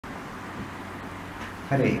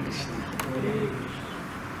Hare Krishna.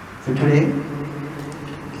 So today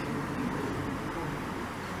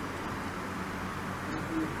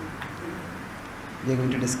we are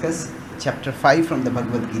going to discuss chapter 5 from the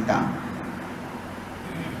Bhagavad Gita,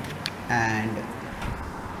 and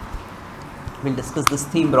we'll discuss this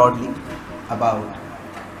theme broadly about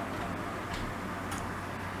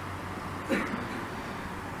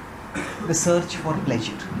the search for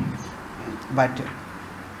pleasure. But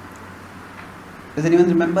does anyone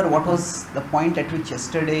remember what was the point at which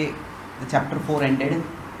yesterday the chapter 4 ended?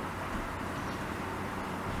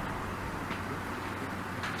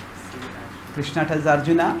 Krishna tells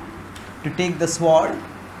Arjuna to take the sword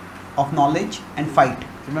of knowledge and fight.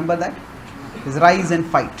 Remember that? Is rise and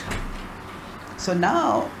fight. So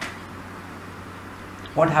now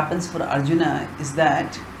what happens for Arjuna is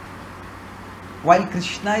that while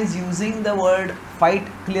Krishna is using the word fight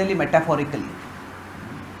clearly metaphorically,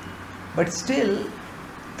 but still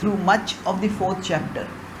through much of the 4th chapter,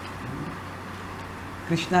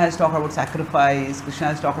 Krishna has talked about sacrifice, Krishna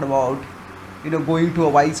has talked about going to a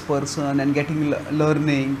wise person and getting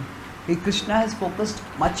learning. Krishna has focused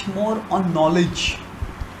much more on knowledge,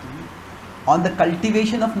 on the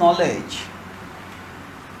cultivation of knowledge,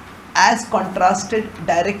 as contrasted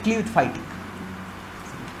directly with fighting.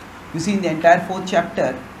 You see, in the entire 4th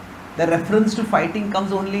chapter, the reference to fighting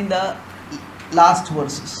comes only in the last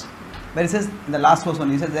verses, where it says, in the last verse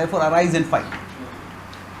only, it says, therefore arise and fight.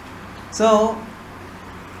 So,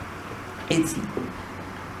 it's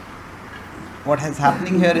what is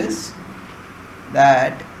happening here is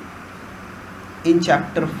that in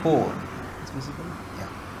chapter 4,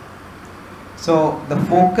 so the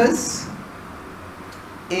focus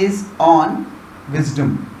is on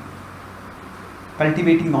wisdom,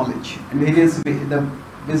 cultivating knowledge and various ways, the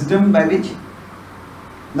wisdom by which,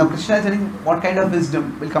 now Krishna is telling what kind of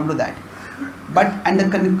wisdom, we'll come to that, and the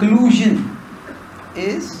conclusion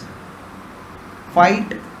is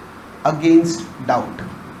fight against doubt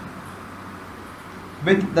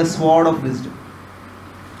with the sword of wisdom.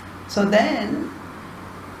 So then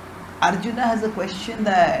Arjuna has a question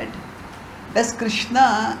that, does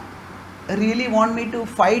Krishna really want me to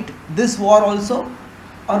fight this war also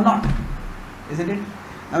or not? Isn't it?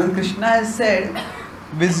 Now when Krishna has said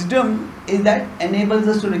wisdom is that enables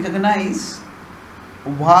us to recognize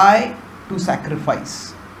why to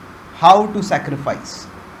sacrifice, how to sacrifice,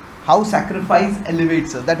 how sacrifice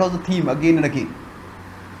elevates us. That was the theme again and again.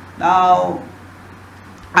 Now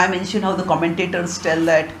I mentioned how the commentators tell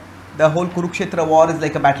that the whole Kurukshetra war is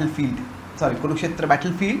like a battlefield. Kurukshetra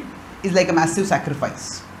battlefield is like a massive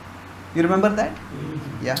sacrifice. You remember that?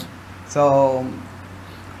 Yeah. So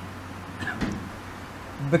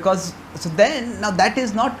now that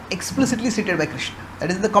is not explicitly stated by Krishna. That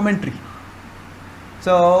is the commentary.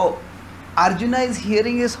 So Arjuna is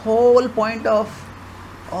hearing his whole point of,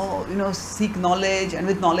 seek knowledge, and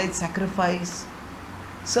with knowledge sacrifice.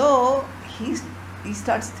 So he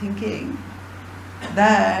starts thinking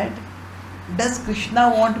that, does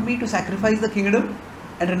Krishna want me to sacrifice the kingdom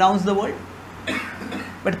and renounce the world?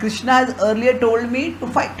 But Krishna has earlier told me to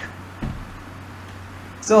fight.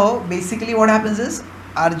 So basically what happens is,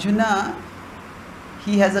 Arjuna,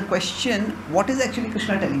 he has a question, what is actually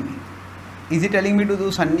Krishna telling me? Is he telling me to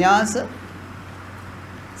do sannyas?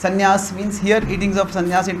 Sannyas means here he thinks of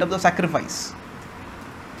sannyas in terms of sacrifice.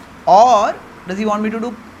 Or does he want me to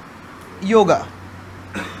do yoga?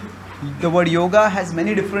 The word yoga has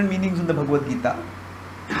many different meanings in the Bhagavad Gita.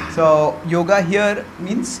 So yoga here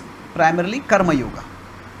means primarily karma yoga.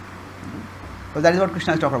 So that is what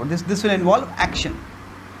Krishna is talking about. This will involve action.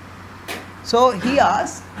 So he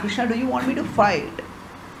asks, Krishna, do you want me to fight,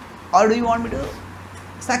 or do you want me to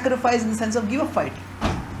sacrifice in the sense of give up fighting?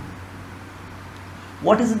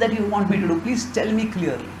 What is it that you want me to do? Please tell me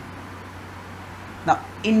clearly. Now,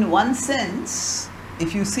 in one sense,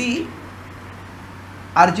 if you see,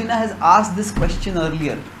 Arjuna has asked this question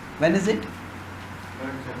earlier. When is it? 3rd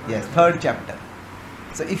chapter. Yes, 3rd chapter.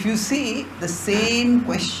 So if you see, the same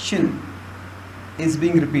question is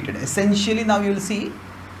being repeated. Essentially now you will see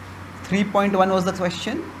 3.1 was the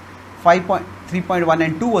question, 3.1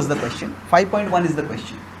 and 2 was the question, 5.1 is the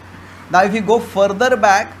question. Now if you go further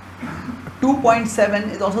back,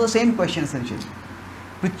 2.7 is also the same question essentially.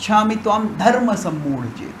 Prichhami tvam dharma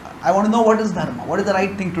sammudha cheta. I want to know what is dharma, what is the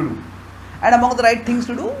right thing to do. And among the right things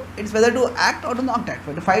to do, it's whether to act or to not act,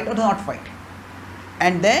 whether to fight or to not fight.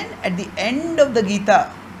 And then at the end of the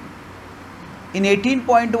Gita, in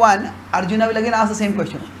 18.1, Arjuna will again ask the same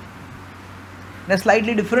question. In a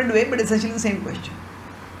slightly different way, but essentially the same question.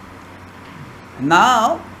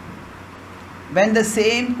 Now, when the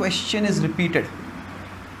same question is repeated,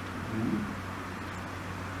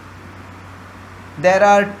 there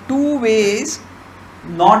are two ways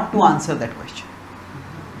not to answer that question.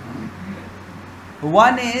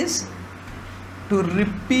 One is to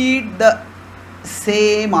repeat the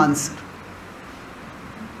same answer.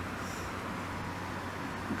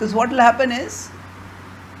 Because what will happen is,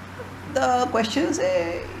 the question will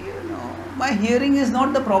say, my hearing is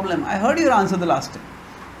not the problem. I heard your answer the last time.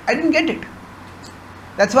 I didn't get it.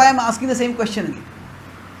 That's why I am asking the same question again.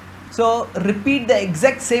 So repeat the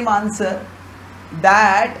exact same answer.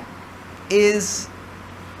 That is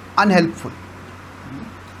unhelpful.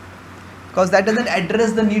 Because that doesn't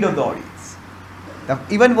address the need of the audience. The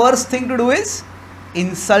even worse thing to do is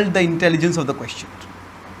insult the intelligence of the questioner.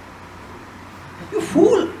 You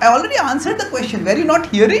fool, I already answered the question. Were you not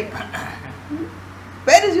hearing?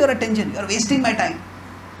 Where is your attention? You are wasting my time.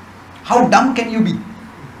 How dumb can you be?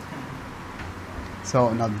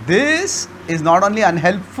 So now this is not only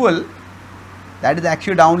unhelpful, that is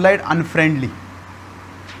actually downright unfriendly.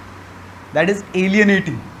 That is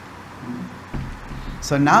alienating.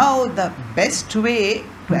 So now the best way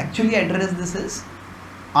to actually address this is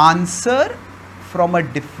answer from a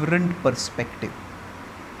different perspective.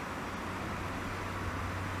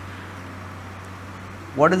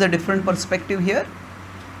 What is the different perspective here?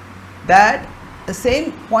 That the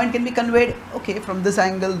same point can be conveyed, okay, from this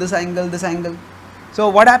angle, this angle, this angle. So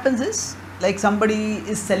what happens is, like somebody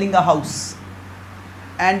is selling a house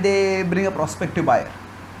and they bring a prospective buyer.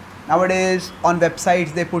 Nowadays on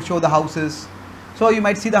websites they show the houses. So you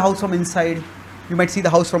might see the house from inside, you might see the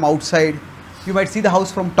house from outside, you might see the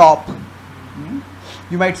house from top,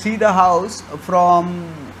 you might see the house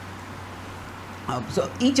from, so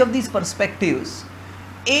each of these perspectives,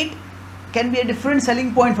 it can be a different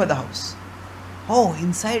selling point for the house. Oh,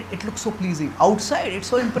 inside it looks so pleasing, outside it's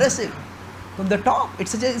so impressive, from the top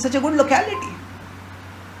it's such a good locality.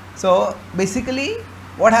 So basically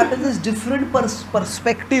what happens is different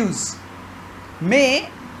perspectives may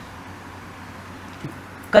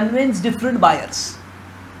convince different buyers.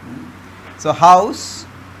 So house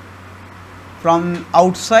from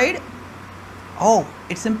outside, oh,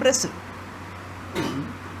 it's impressive.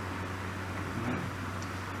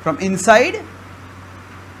 From inside,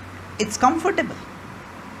 it's comfortable,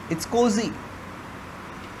 it's cozy.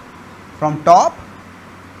 From top,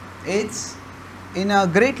 it's in a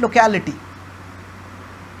great locality.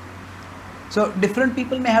 So different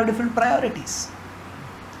people may have different priorities.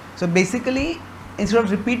 So basically, instead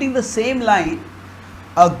of repeating the same line,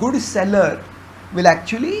 a good seller will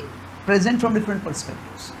actually present from different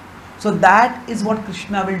perspectives. So that is what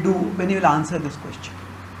Krishna will do when he will answer this question.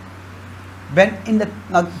 When in the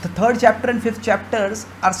third chapter and fifth chapters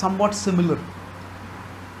are somewhat similar,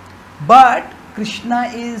 but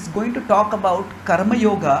Krishna is going to talk about karma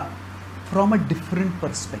yoga from a different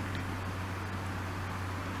perspective.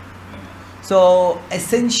 So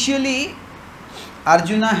essentially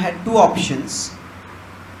Arjuna had two options.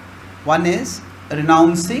 One is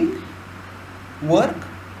renouncing work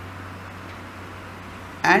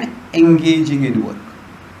and engaging in work.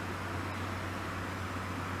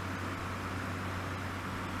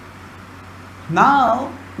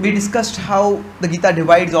 Now we discussed how the Gita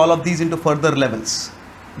divides all of these into further levels,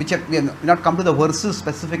 which we have not come to the verses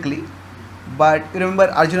specifically, but remember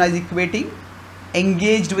Arjuna is equating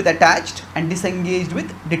engaged with attached and disengaged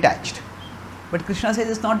with detached. But Krishna says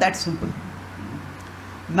it's not that simple.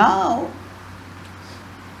 Now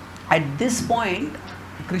at this point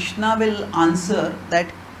Krishna will answer that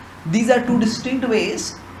these are two distinct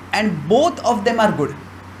ways and both of them are good.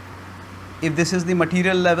 If this is the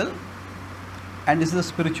material level and this is the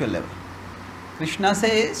spiritual level. Krishna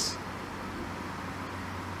says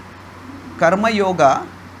karma yoga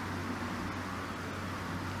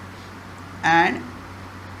and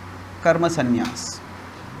karma sannyas.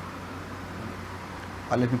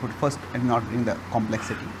 Or let me put first and not bring the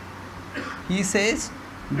complexity. He says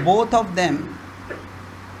both of them,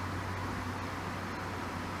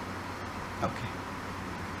 okay,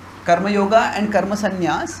 karma yoga and karma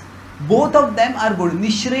sannyas, both of them are good.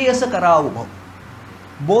 Nishreyasa karavabhav.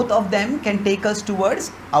 Both of them can take us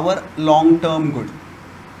towards our long-term good.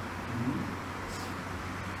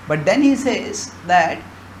 But then he says that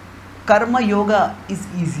karma yoga is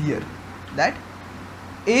easier. That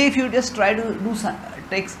if you just try to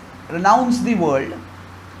renounce the world,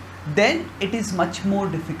 then it is much more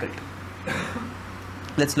difficult.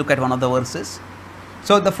 Let's look at one of the verses.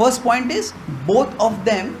 So the first point is both of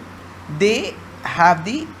them, they have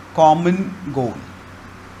the common goal.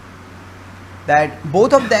 That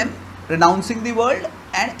both of them renouncing the world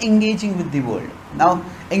and engaging with the world. Now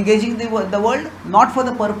engaging the world not for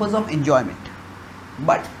the purpose of enjoyment,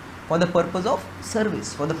 but for the purpose of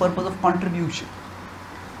service, for the purpose of contribution.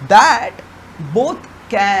 that both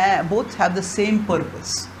have the same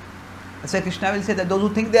purpose. That's why Krishna will say that those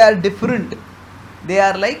who think they are different, they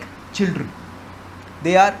are like children.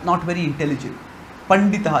 They are not very intelligent.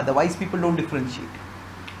 Panditaha, the wise people don't differentiate.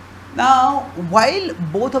 Now, while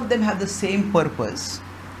both of them have the same purpose,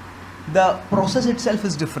 the process itself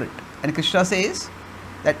is different. And Krishna says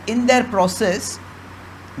that in their process,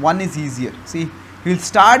 one is easier. See, he will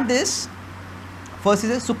start this. First he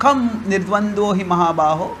says, Sukham nirdvando hi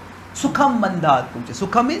mahabaho, Sukham bandhat pramuchyate.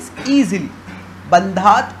 Sukham is easily.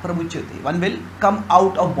 Bandhat pramuchyate. One will come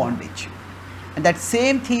out of bondage. And that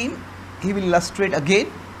same theme he will illustrate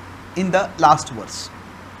again in the last verse.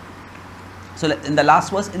 So in the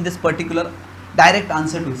last verse, in this particular direct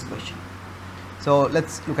answer to his question. So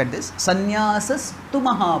let's look at this. Sannyasas tu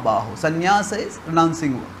mahabaho. Sannyasa is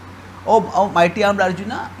renouncing work. Oh mighty armed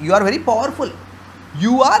Arjuna, you are very powerful.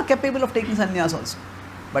 You are capable of taking sannyas also.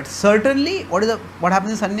 But certainly, what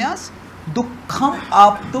happens in sannyas? Dukkham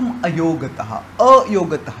aptum ayogataha.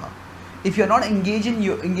 Ayogataha. If you are not engaging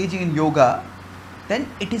in yoga, then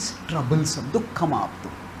it is troublesome. Dukkham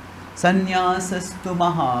aptum. Sannyasastu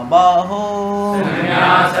mahabaho.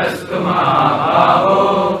 Sannyasastu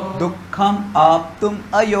mahabaho. Dukkham aptum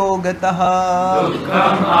ayogataha.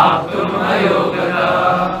 Dukkham aptum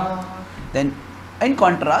ayogataha. Then in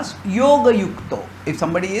contrast, yoga yukto. If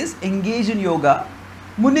somebody is engaged in yoga,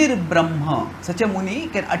 munir brahma. Such a muni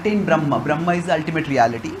can attain Brahma. Brahma is the ultimate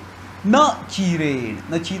reality. Na chiren.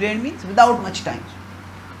 Na chiren means without much time.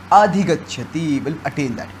 Adhigachyati will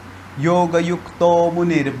attain that. Yoga yukto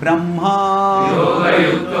munir brahma. Yoga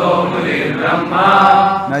yukto munir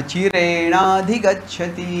brahma. Na chirena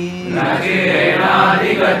adhigachyati. Na chirena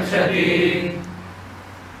adhigachyati.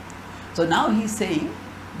 So now he is saying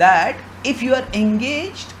that if you are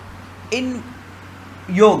engaged in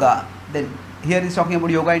yoga, then here he is talking about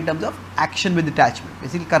yoga in terms of action with detachment,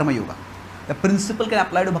 basically karma yoga. The principle can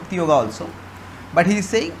apply to bhakti yoga also, but he is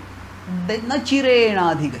saying that na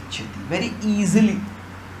chirena adhigachyati, very easily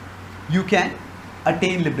you can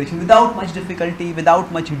attain liberation without much difficulty,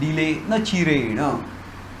 without much delay. Na chirena.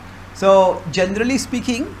 So generally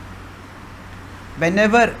speaking,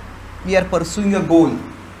 whenever we are pursuing a goal,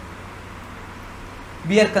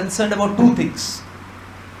 we are concerned about two things.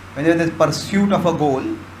 Whenever there is pursuit of a goal,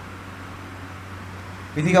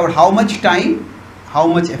 we think about how much time, how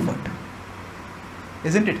much effort.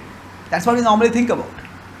 Isn't it? That's what we normally think about.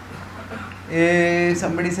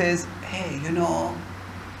 Somebody says, hey,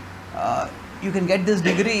 you can get this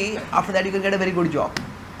degree, after that you can get a very good job.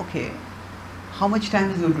 Okay, how much time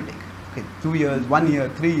is it going to take? Okay, 2 years, 1 year,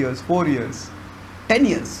 3 years, 4 years, 10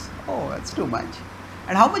 years. Oh, that's too much.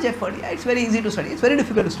 And how much effort? Yeah, it's very easy to study. It's very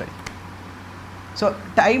difficult to study. So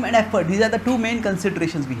time and effort, these are the two main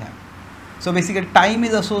considerations we have. So basically time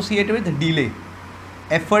is associated with delay.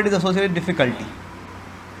 Effort is associated with difficulty.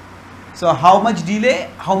 So how much delay,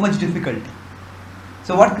 how much difficulty.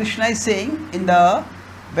 So what Krishna is saying in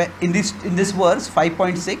this verse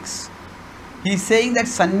 5.6, he is saying that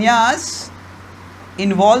sannyas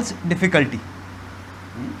involves difficulty.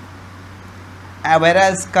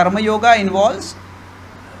 Whereas karma yoga involves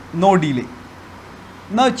no delay.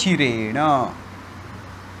 No chire, no.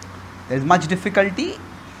 There is much difficulty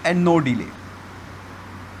and no delay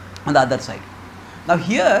on the other side. Now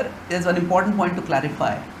here is an important point to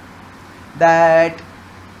clarify, that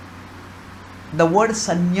the word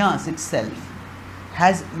sannyas itself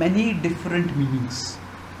has many different meanings.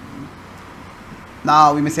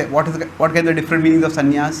 Now we may say, what can be the different meanings of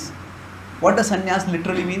sannyas? What does sannyas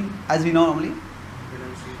literally mean, as we know normally?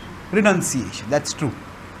 Renunciation. That's true.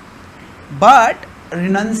 But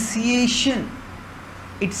renunciation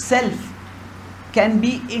itself can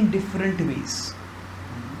be in different ways.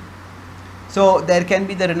 So there can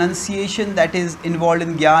be the renunciation that is involved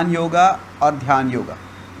in Jnana Yoga or Dhyan Yoga.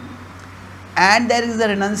 And there is the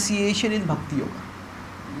renunciation in Bhakti Yoga.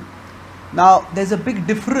 Now there is a big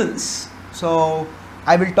difference. So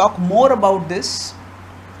I will talk more about this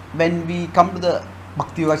when we come to the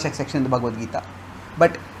Bhakti Yoga section in the Bhagavad Gita.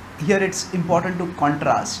 But here it's important to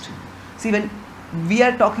contrast. See, when we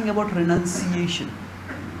are talking about renunciation,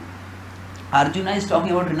 Arjuna is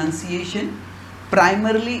talking about renunciation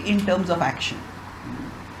primarily in terms of action.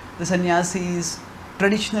 The sannyasis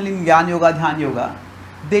traditionally in Jnana Yoga, Dhyan Yoga,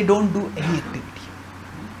 they don't do any activity.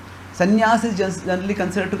 Sannyas is just generally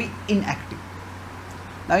considered to be inactive.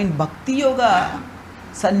 Now in Bhakti Yoga,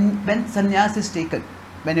 when sannyas is taken,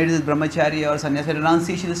 when it is brahmacharya or sannyas,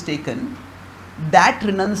 renunciation is taken, that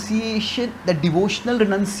renunciation, the devotional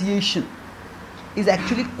renunciation, is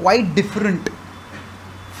actually quite different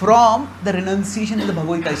from the renunciation that the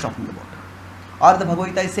Bhagavad Gita is talking about. Or the Bhagavad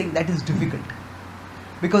Gita is saying that is difficult.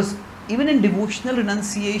 Because even in devotional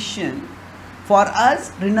renunciation, for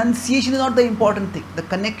us, renunciation is not the important thing. The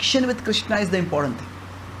connection with Krishna is the important thing.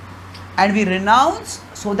 And we renounce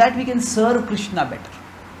so that we can serve Krishna better.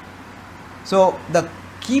 So the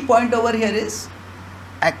key point over here is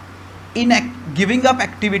giving up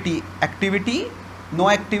activity, no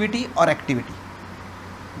activity or activity.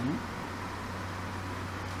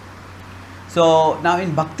 So now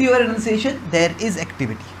in Bhakti Yoga renunciation, there is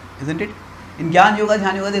activity, isn't it? In Jnana Yoga,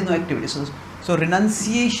 Dhyana Yoga, there is no activity. So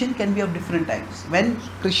renunciation can be of different types. When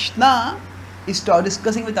Krishna is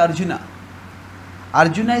discussing with Arjuna,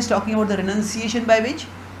 Arjuna is talking about the renunciation by which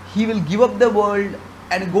he will give up the world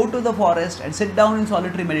and go to the forest and sit down in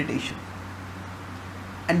solitary meditation.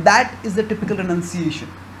 And that is the typical renunciation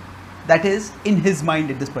that is in his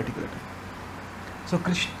mind at this particular time. So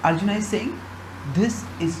Arjuna is saying, this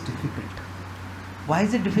is difficult. Why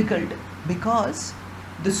is it difficult? Because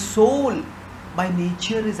the soul by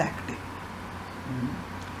nature is active.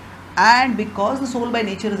 And because the soul by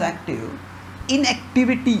nature is active,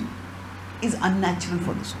 inactivity is unnatural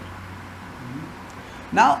for the soul.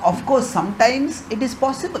 Now, of course, sometimes it is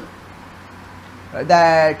possible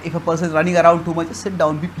that if a person is running around too much, just sit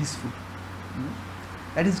down, be peaceful.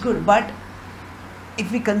 That is good. But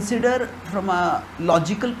if we consider from a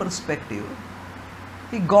logical perspective,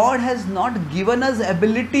 God has not given us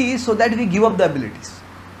abilities so that we give up the abilities,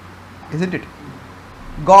 isn't it?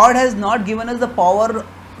 God has not given us the power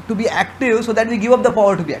to be active so that we give up the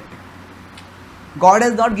power to be active. God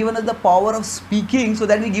has not given us the power of speaking so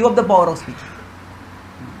that we give up the power of speaking.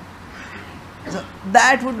 So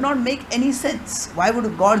that would not make any sense. Why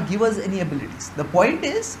would God give us any abilities? The point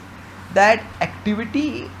is that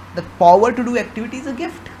activity, the power to do activity is a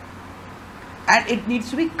gift. And it needs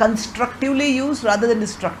to be constructively used rather than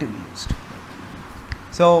destructively used.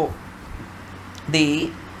 So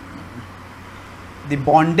the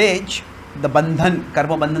bondage, the bandhan,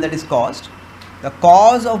 karma bandhan that is caused, the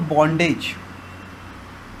cause of bondage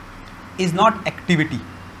is not activity.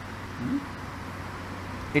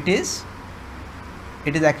 It is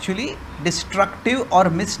actually destructive or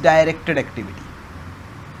misdirected activity.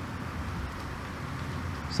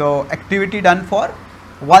 So activity done for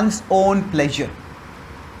one's own pleasure,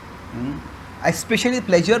 especially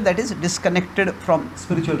pleasure that is disconnected from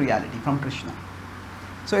spiritual reality, from Krishna.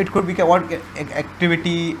 So it could be what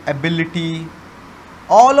activity, ability,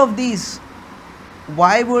 all of these.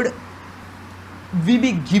 Why would we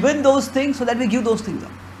be given those things so that we give those things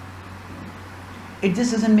up? It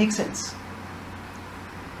just doesn't make sense.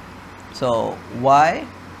 So why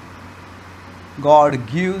God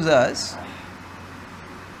gives us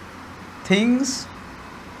things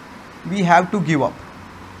we have to give up?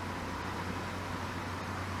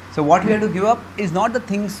 So what we have to give up is not the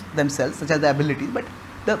things themselves, such as the abilities, but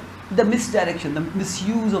the misdirection, the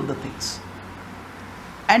misuse of the things.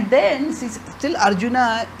 And then still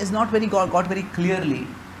Arjuna is not very got very clearly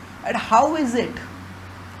at how is it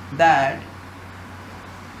that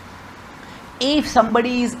if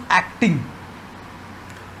somebody is acting,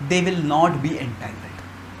 they will not be entangled.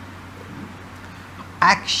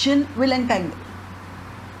 Action will entangle.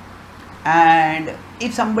 And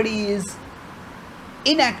if somebody is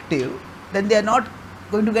inactive, then they are not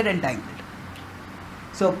going to get entangled.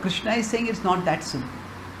 So Krishna is saying it's not that simple.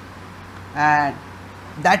 And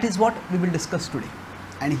that is what we will discuss today.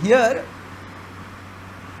 And here,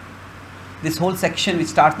 this whole section which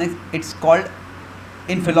starts next, it's called,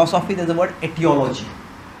 in philosophy there is a word etiology.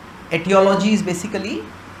 Etiology is basically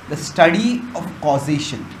the study of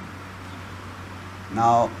causation.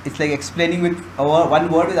 Now it's like explaining with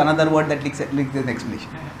one word with another word that links an explanation.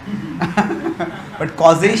 But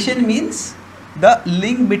causation means the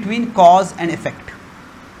link between cause and effect.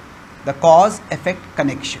 The cause-effect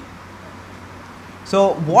connection.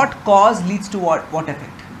 So what cause leads to what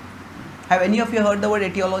effect? Have any of you heard the word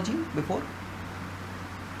etiology before?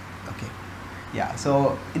 Okay. Yeah,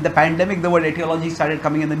 so in the pandemic the word etiology started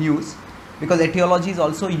coming in the news because etiology is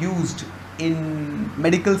also used in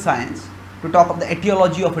medical science to talk of the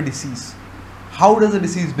etiology of a disease. How does a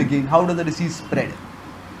disease begin? How does the disease spread?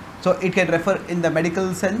 So it can refer in the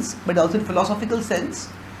medical sense, but also in philosophical sense.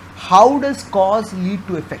 How does cause lead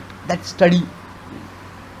to effect? That study.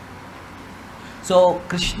 So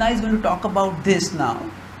Krishna is going to talk about this now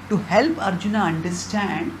to help Arjuna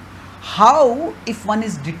understand how, if one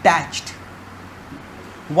is detached,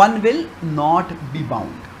 one will not be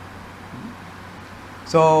bound.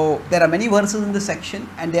 So there are many verses in this section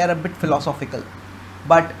and they are a bit philosophical,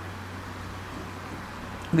 but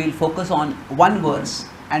we will focus on one verse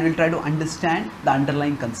and we will try to understand the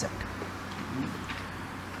underlying concept.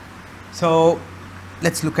 So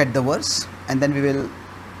let's look at the verse and then we will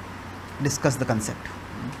discuss the concept.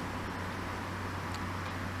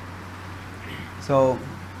 So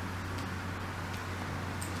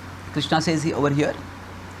Krishna says over here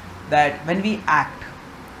that when we act,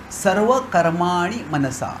 sarva karmani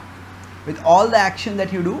manasa, with all the action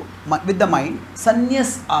that you do with the mind,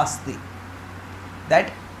 sannyas asti.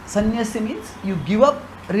 That sannyasi means you give up,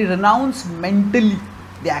 renounce mentally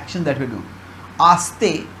the action that we do.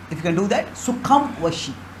 Aste, if you can do that, sukham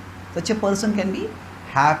vashi. Such a person can be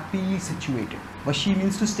happily situated. Vashi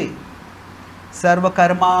means to stay. Sarva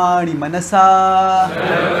karmani manasa,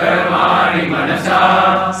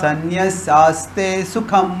 sanyasaste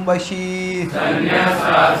sukham vashi.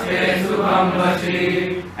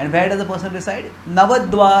 And where does the person reside?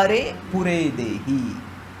 Navadvare pure dehi.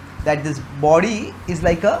 That this body is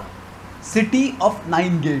like a city of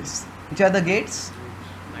 9 gates. Which are the gates?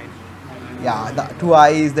 Yeah, the 2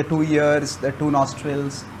 eyes, the 2 ears, the 2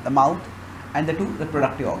 nostrils, the mouth, and the 2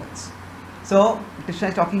 reproductive organs. So Krishna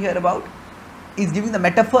is talking here about, is giving the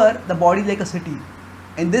metaphor, the body like a city.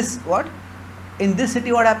 In this what? In this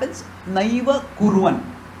city what happens? Naiva kurvan,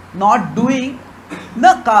 not doing,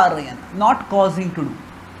 na karayan, not causing to do.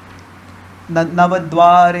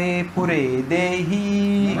 Navadvare pure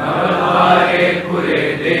dehi,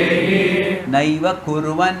 naiva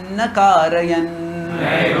kurvan na karayan.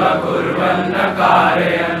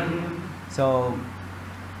 So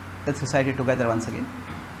let's recite it together once again.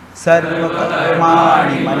 Sarva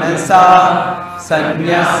karmani manasa,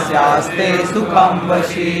 sanyasyaste sukham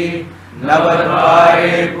vashi,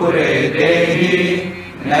 navadvare pure dehi,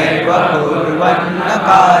 naiva kurvan na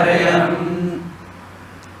karayan.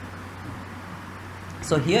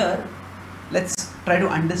 So here let's try to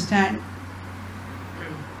understand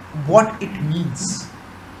what it means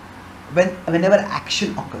whenever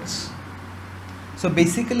action occurs. So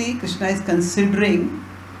basically Krishna is considering,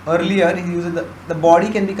 earlier he used the body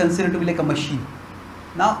can be considered to be like a machine.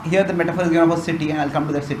 Now here the metaphor is given of a city, and I'll come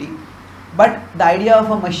to that city. But the idea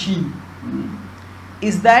of a machine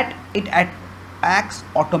is that it acts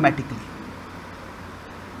automatically.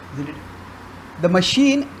 Isn't it? The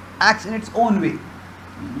machine acts in its own way.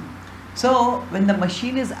 So when the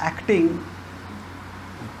machine is acting,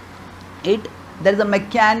 there is a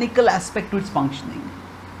mechanical aspect to its functioning,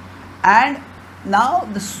 and now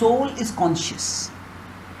the soul is conscious.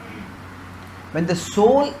 When the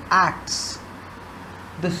soul acts,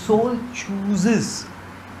 the soul chooses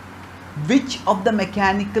which of the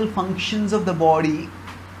mechanical functions of the body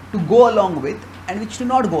to go along with and which to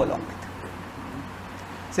not go along with.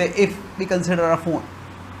 Say if we consider a phone.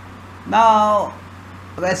 Now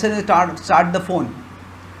as soon as you start the phone,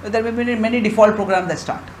 there may be many default programs that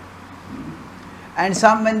start. And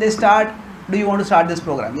some, when they start, do you want to start this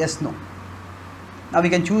program? Yes, no. Now we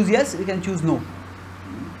can choose yes, we can choose no.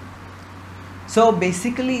 So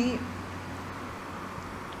basically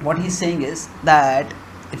what he is saying is that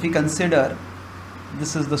if we consider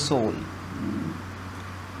this is the soul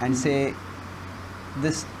and say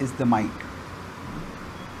this is the mind.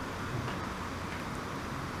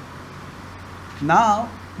 Now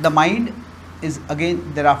the mind is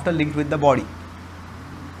again thereafter linked with the body.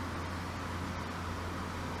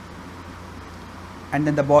 And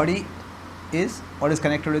then the body is what is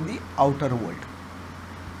connected with the outer world.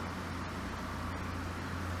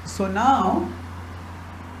 So now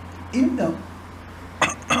in the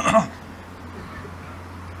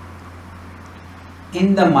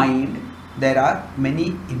in the mind there are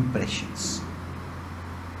many impressions.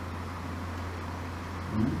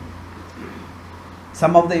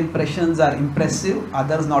 Some of the impressions are impressive,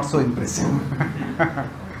 others not so impressive.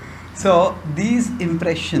 So these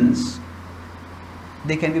impressions,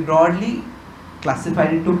 they can be broadly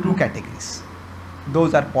classified into 2 categories.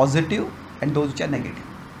 Those are positive and those which are negative.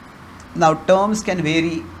 Now terms can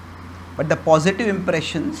vary, but the positive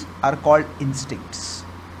impressions are called instincts.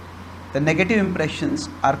 The negative impressions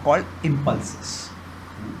are called impulses.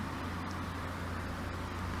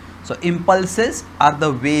 So impulses are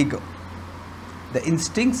the vega. The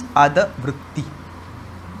instincts are the vritti.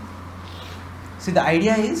 See, the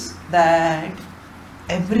idea is that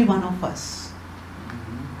every one of us,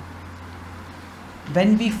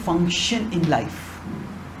 when we function in life,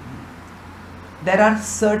 there are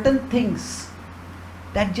certain things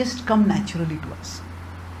that just come naturally to us.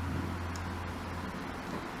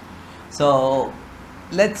 So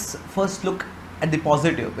let's first look at the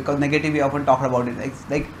positive, because negative we often talk about it.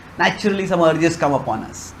 Like naturally some urges come upon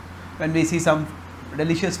us. When we see some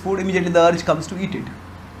delicious food, immediately the urge comes to eat it.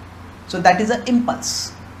 So that is an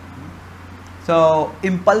impulse. So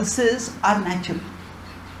impulses are natural.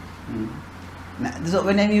 So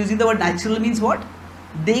when I'm using the word natural means what?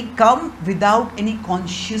 they come without any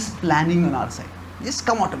conscious planning on our side. They just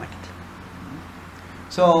come automatically.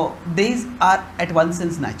 So these are at one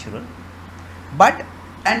sense natural, but,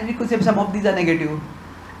 and we could say some of these are negative,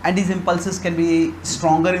 and these impulses can be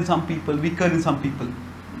stronger in some people, weaker in some people.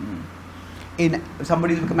 In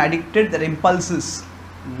somebody who become addicted, their impulses,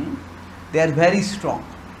 they are very strong.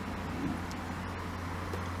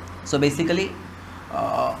 So basically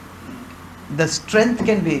the strength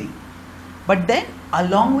can vary, but then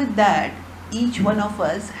along with that, each one of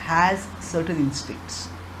us has certain instincts.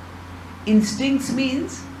 Instincts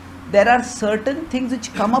means there are certain things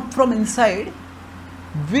which come up from inside,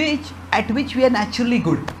 at which we are naturally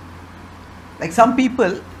good. Like some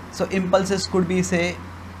people, so impulses could be, say,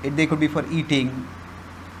 they could be for eating,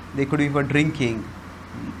 they could be for drinking,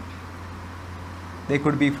 they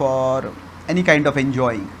could be for any kind of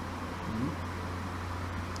enjoying.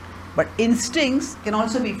 But instincts can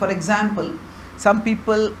also be, for example, some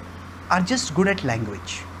people are just good at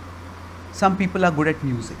language, some people are good at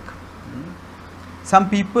music, some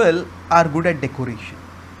people are good at decoration.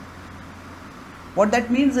 What that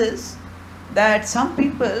means is that some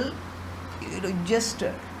people, just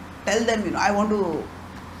tell them, I want to,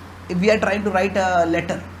 if we are trying to write a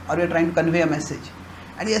letter or we are trying to convey a message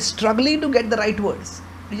and we are struggling to get the right words,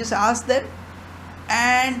 you just ask them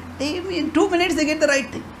and they, in 2 minutes they get the right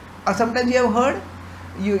thing. Or sometimes you have heard,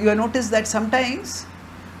 you have noticed that sometimes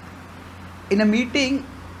in a meeting,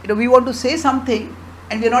 we want to say something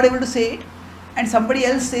and we are not able to say it, and somebody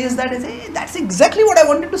else says that and say, hey, that's exactly what I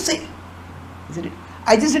wanted to say. Isn't it?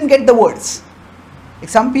 I just didn't get the words. Like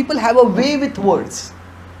some people have a way with words,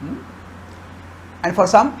 and for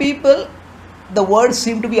some people the words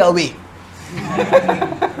seem to be away.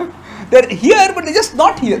 They're here but they're just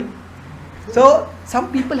not here. So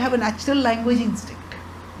some people have a natural language instinct.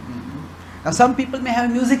 Now some people may have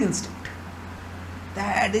a music instinct,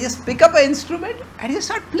 that they just pick up an instrument and they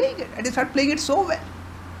start playing it, and they start playing it so well.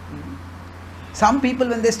 Some people,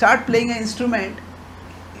 when they start playing an instrument,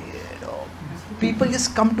 people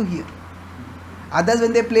just come to hear. Others,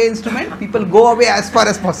 when they play instrument, people go away as far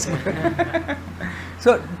as possible.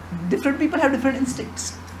 So different people have different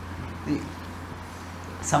instincts.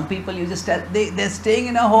 Some people, you just tell, they're staying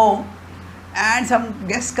in a home and some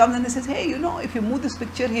guest comes and they says, hey, if you move this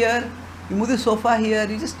picture here, you move this sofa here,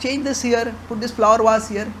 you just change this here, put this flower vase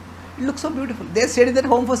here, it looks so beautiful. They stayed in that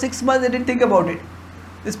home for 6 months, they didn't think about it.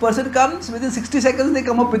 This person comes, within 60 seconds they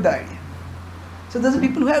come up with the idea. So those are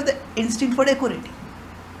people who have the instinct for decorating.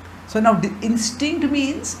 So now the instinct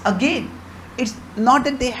means, again, it's not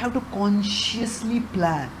that they have to consciously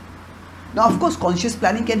plan. Now of course conscious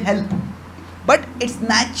planning can help, but it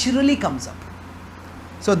naturally comes up.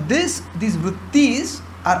 So these vrittis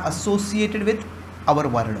are associated with our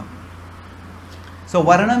varna. So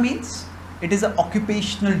varna means it is an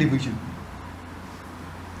occupational division.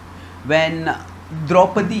 When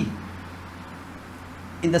Draupadi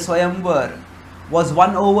in the Swayamvar was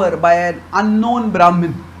won over by an unknown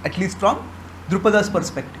Brahmin, at least from Drupada's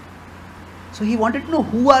perspective. So he wanted to know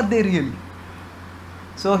who are they really.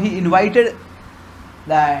 So he invited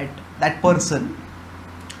that person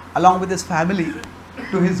along with his family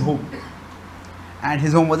to his home, and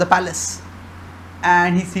his home was a palace,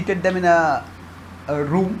 and he seated them in a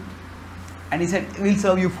room and he said, we'll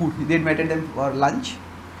serve you food. They invited them for lunch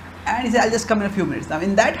and he said, I'll just come in a few minutes. Now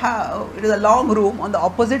in that house, it is a long room. On the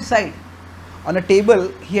opposite side, on a table,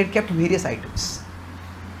 he had kept various items.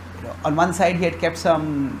 On one side he had kept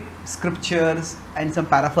some scriptures and some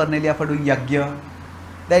paraphernalia for doing yajna.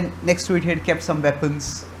 Then next to it he had kept some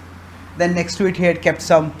weapons. Then next to it he had kept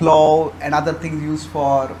some plow and other things used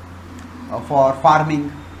for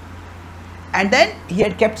farming. And then he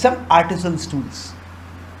had kept some artisan's tools.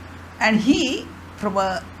 And he, from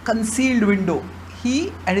a concealed window,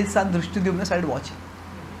 he and his son Drishtadyumna started watching.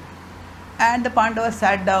 And the Pandavas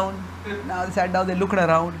sat down. Now they sat down, they looked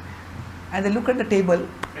around and they looked at the table,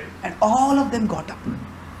 and all of them got up.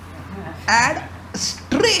 And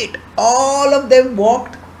straight, all of them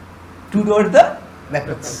walked toward the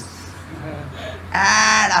weapons.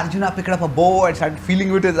 And Arjuna picked up a bow and started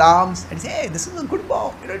feeling with his arms and said, hey, this is a good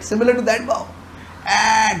bow, it's similar to that bow.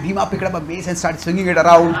 And Bhima picked up a mace and started swinging it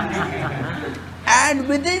around. And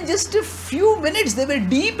within just a few minutes, they were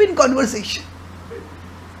deep in conversation.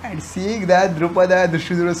 And seeing that, Drupada and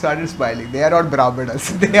Drishtadyumna started smiling. They are not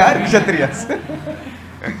Brahmanas, they are Kshatriyas.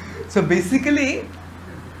 So basically,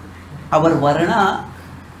 our Varna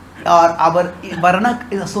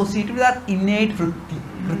is associated with our innate vritti.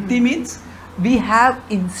 Vritti means we have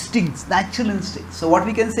instincts, natural instincts. So what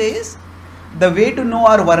we can say is, the way to know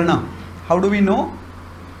our Varna, how do we know?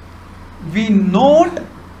 We note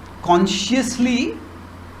consciously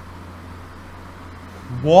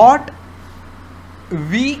what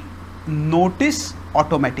we notice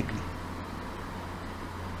automatically.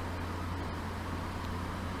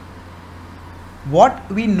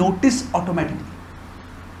 What we notice automatically.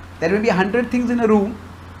 There may be 100 things in a room.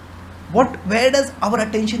 Where does our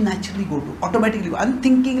attention naturally go to? Automatically,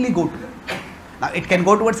 unthinkingly go to. Now it can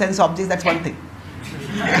go towards sense objects, that's one thing.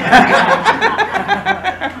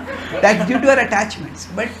 That's due to our attachments.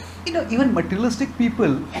 But even materialistic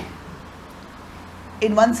people,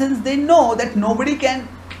 in one sense, they know that nobody can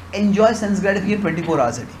enjoy sense gratification 24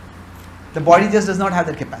 hours a day. The body just does not have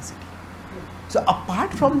that capacity. So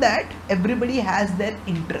apart from that, everybody has their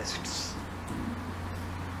interests.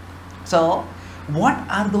 So what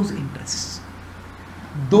are those interests?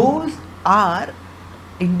 Those are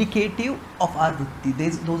indicative of our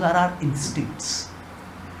vritti. Those are our instincts.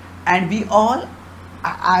 And we all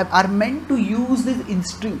are meant to use these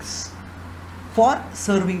instincts for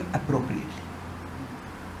serving appropriately.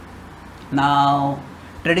 Now,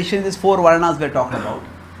 tradition is 4 varnas we are talking about.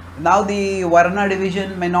 Now the varna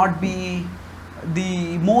division may not be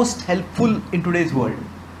the most helpful in today's world,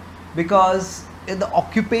 because the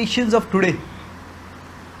occupations of today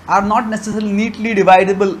are not necessarily neatly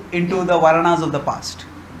dividable into the varnas of the past.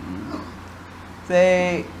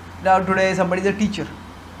 Say, now today somebody is a teacher.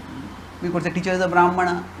 We could say teacher is a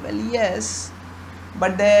brahmana. Well, yes,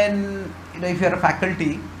 but then if you are a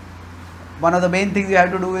faculty, one of the main things you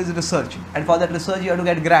have to do is research, and for that research you have to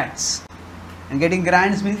get grants, and getting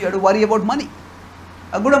grants means you have to worry about money.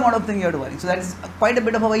 A good amount of things you have to worry. So that is quite a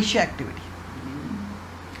bit of a Vaishya activity.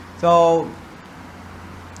 So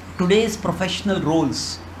today's professional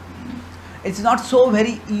roles, it's not so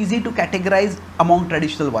very easy to categorize among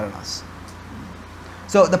traditional varnas.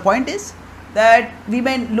 So the point is that we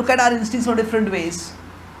may look at our instincts in different ways.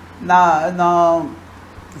 Now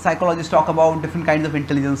psychologists talk about different kinds of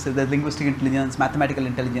intelligence. There's linguistic intelligence, mathematical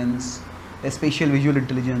intelligence, there's spatial visual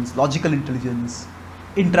intelligence, logical intelligence,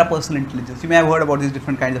 intrapersonal intelligence. You may have heard about these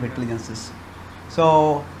different kinds of intelligences.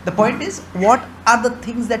 So the point is, what are the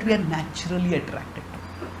things that we are naturally attracted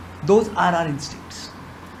to? Those are our instincts.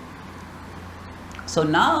 So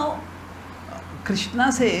now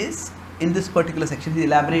Krishna says in this particular section, he is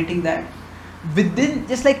elaborating that within,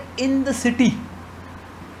 just like in the city,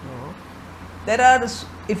 there are,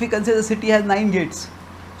 if we consider the city has 9 gates,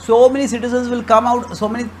 so many citizens will come out, so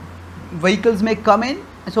many vehicles may come in,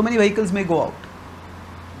 and so many vehicles may go out.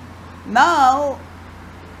 Now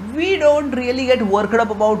we don't really get worked up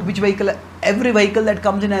about which vehicle, every vehicle that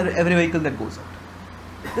comes in, every vehicle that goes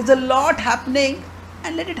out. There's a lot happening,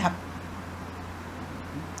 and let it happen.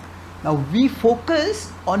 Now we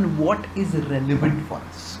focus on what is relevant for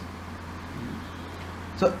us.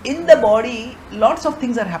 So in the body, lots of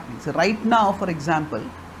things are happening. So right now, for example,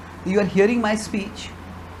 you are hearing my speech,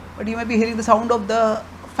 but you may be hearing the sound of the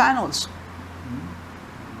fan also.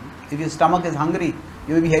 If your stomach is hungry,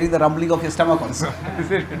 you may be hearing the rumbling of your stomach also.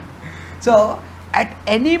 So at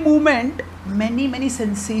any moment, many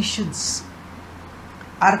sensations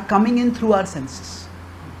are coming in through our senses.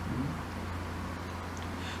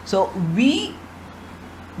 So we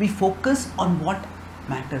focus on what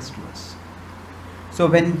matters to us. So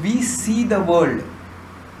when we see the world,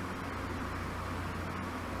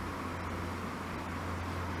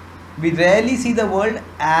 we rarely see the world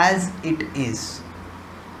as it is,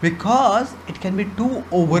 because it can be too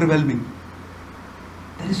overwhelming.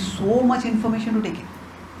 There is so much information to take in.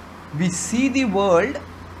 We see the world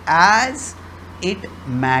as it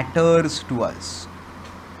matters to us.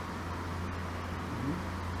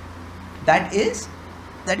 That is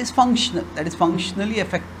functional. That is functionally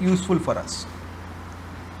useful for us.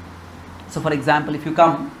 So for example, if you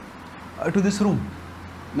come to this room,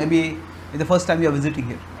 maybe it's the first time you are visiting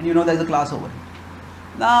here, and you know there is a class over here.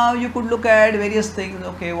 Now you could look at various things.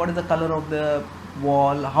 Okay, what is the color of the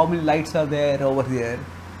wall? How many lights are there over here?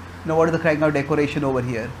 What is the kind of decoration over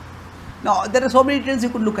here? Now there are so many details you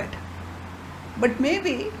could look at. But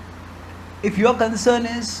maybe if your concern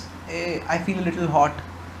is, I feel a little hot,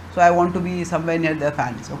 so I want to be somewhere near the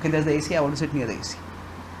fans. Okay, there's the AC, I want to sit near the AC.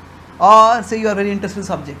 Or say you are very interested in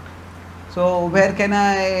subject. So where can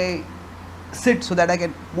I sit so that I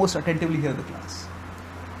can most attentively hear the class?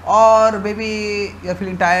 Or maybe you are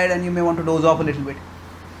feeling tired and you may want to doze off a little bit.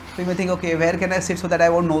 So you may think, okay, where can I sit so that I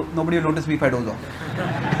won't nobody will notice me if I doze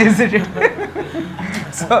off? Isn't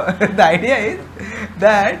it? So the idea is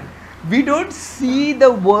that we don't see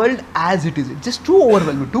the world as it is. It's just too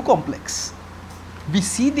overwhelming, too complex. We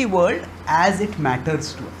see the world as it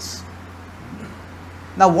matters to us.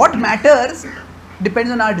 Now what matters depends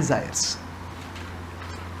on our desires.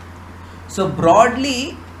 So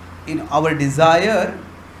broadly, our desire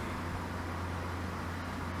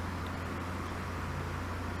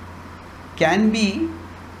can be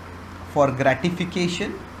for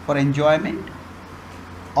gratification, for enjoyment,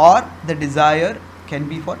 or the desire can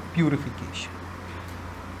be for purification.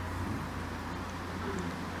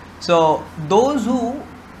 So those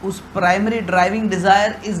whose primary driving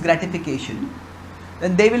desire is gratification,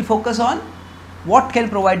 then they will focus on what can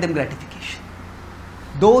provide them gratification.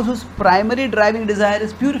 Those whose primary driving desire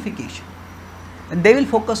is purification, and they will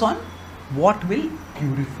focus on what will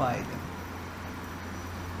purify them.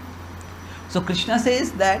 So Krishna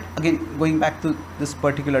says that, again going back to this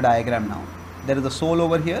particular diagram now, there is the soul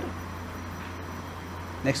over here,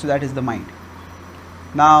 next to that is the mind.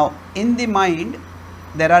 Now in the mind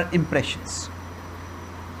there are impressions.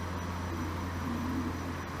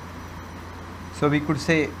 So we could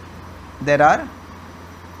say there are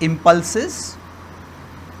impulses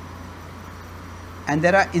and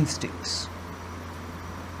there are instincts.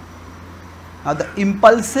 Now the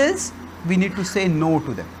impulses, we need to say no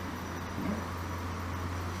to them,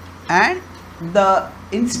 and the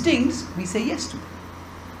instincts, we say yes to them.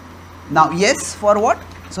 Now yes for what?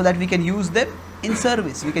 So that we can use them in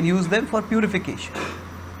service, we can use them for purification.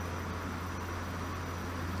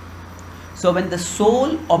 So when the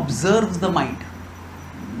soul observes the mind,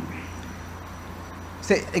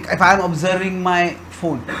 say if I am observing my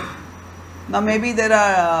phone, now maybe there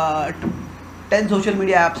are 10 social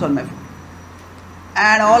media apps on my phone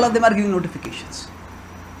and all of them are giving notifications.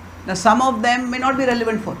 Now some of them may not be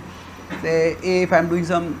relevant for me. Say if I am doing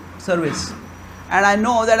some service and I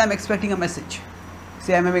know that I am expecting a message,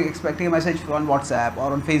 say I am expecting a message on WhatsApp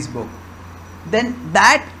or on Facebook, then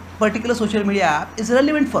that particular social media app is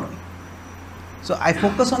relevant for me. So I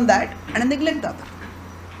focus on that and I neglect the other.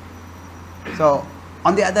 So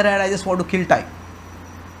on the other hand, I just want to kill time.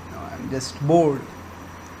 I'm just bored.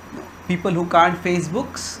 People who can't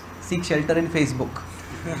Facebooks seek shelter in Facebook.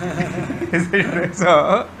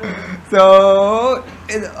 So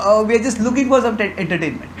we are just looking for some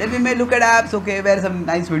entertainment. Then we may look at apps, okay, where some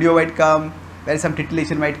nice video might come, where some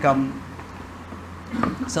titillation might come.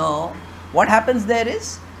 So what happens there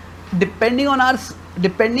is, depending on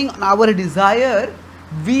our desire,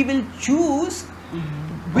 we will choose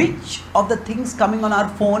which of the things coming on our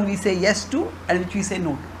phone we say yes to and which we say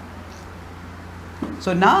no to.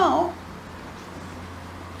 So now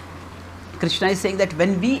Krishna is saying that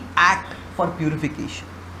when we act for purification,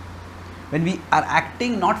 when we are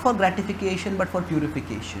acting not for gratification but for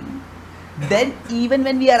purification, then even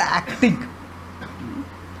when we are acting,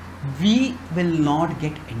 we will not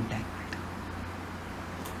get entangled.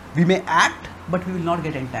 We may act, but we will not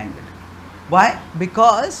get entangled. Why?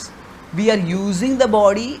 Because we are using the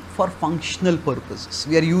body for functional purposes.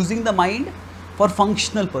 We are using the mind for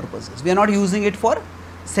functional purposes. We are not using it for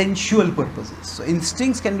sensual purposes. So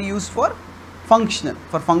instincts can be used for functional.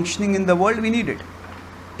 For functioning in the world, we need it.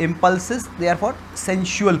 Impulses, they are for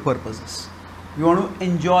sensual purposes. We want to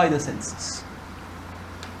enjoy the senses.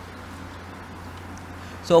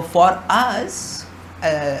 So for us,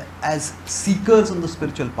 as seekers on the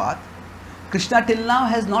spiritual path, Krishna till now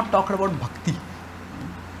has not talked about bhakti.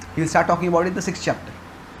 He will start talking about it in the 6th chapter.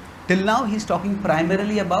 Till now he is talking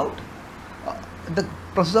primarily about the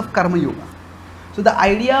process of karma yoga. So the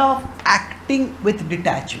idea of acting with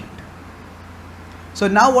detachment. So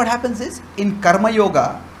now what happens is, in karma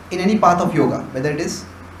yoga, in any path of yoga, whether it is,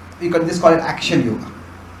 we can just call it action yoga.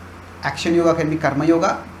 Action yoga can be karma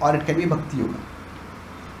yoga or it can be bhakti yoga.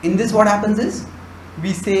 In this what happens is,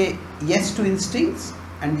 we say yes to instincts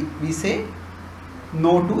and we say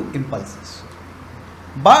no to impulses.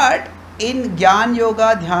 But in Jnana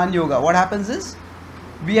Yoga, Dhyana Yoga, what happens is,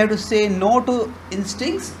 we have to say no to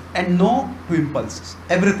instincts and no to impulses,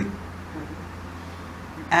 everything.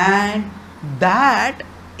 And that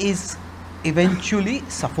is eventually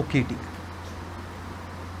suffocating.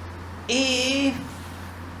 If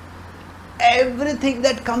everything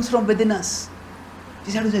that comes from within us,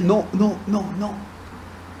 just have to say no, no, no, no.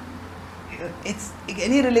 It's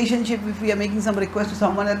any relationship, if we are making some request to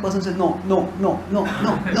someone, that person says no, no, no, no,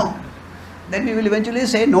 no, no, then we will eventually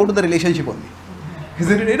say no to the relationship only.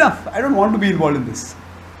 Isn't it enough? I don't want to be involved in this.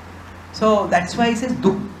 So that's why he says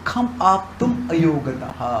dukkham aptum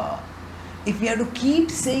ayogataha. If we have to keep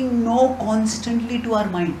saying no constantly to our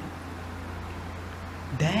mind,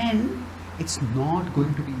 then it's not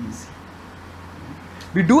going to be easy.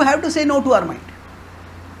 We do have to say no to our mind,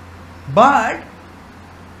 but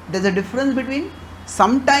there's a difference between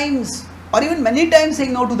sometimes or even many times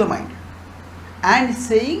saying no to the mind and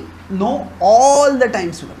saying no all the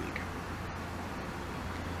times to the mind.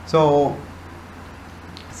 So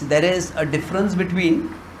there is a difference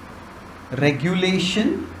between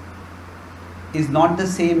regulation is not the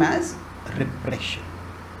same as repression.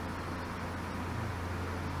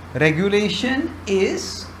 Regulation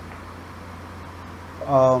is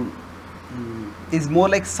more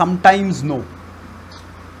like sometimes no.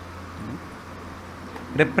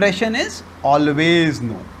 Repression is always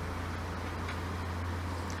no.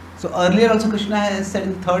 So earlier also Krishna has said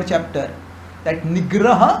in 3rd chapter that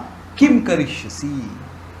Nigraha kim karishyasi.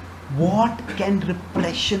 What can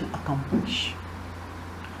repression accomplish?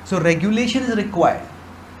 So regulation is required.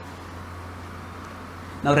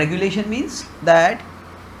 Now regulation means that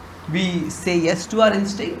we say yes to our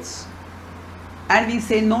instincts and we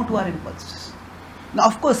say no to our impulses. Now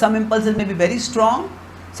of course some impulses may be very strong,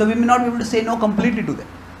 so we may not be able to say no completely to them.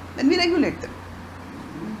 Then we regulate them.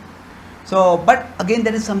 So, but again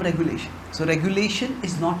there is some regulation. So regulation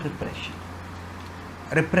is not repression.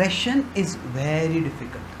 Repression is very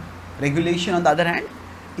difficult. Regulation on the other hand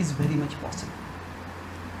is very much possible.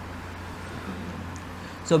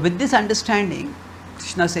 So with this understanding,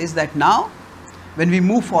 Krishna says that now when we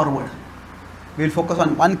move forward, we will focus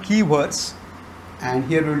on one key verse, and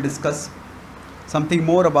here we will discuss something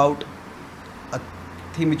more about a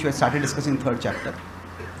theme which we have started discussing in 3rd chapter.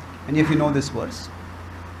 And if you know this verse.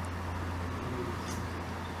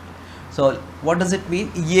 So what does it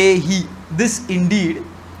mean? Ye hi, this indeed,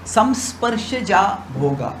 samsparsha ja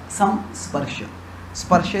bhoga, samsparsha.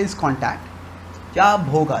 Sparsha is contact. Ja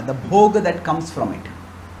bhoga, the bhoga that comes from it.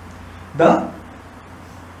 The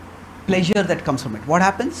pleasure that comes from it. What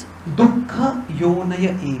happens? Dukkha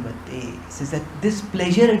yonaya evate. It says that this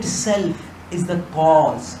pleasure itself is the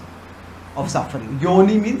cause of suffering.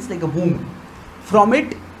 Yoni means like a womb. From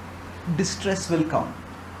it, distress will come.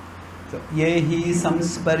 So, yehi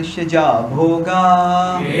samsparsha ja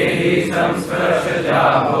bhoga. Yehi samsparsha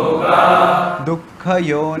ja bhoga. Dukkha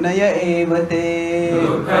yonaya evate.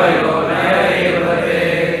 Dukkha yonaya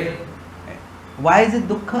evate. Why is it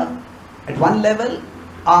dukkha? At one level,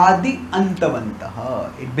 adi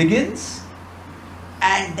antavantaha. It begins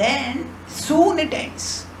and then soon it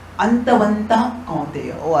ends. Antavantaha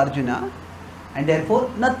kaunteya, O Arjuna, and therefore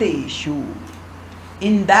nateshu.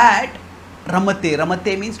 In that, ramate.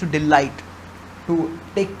 Ramate means to delight, to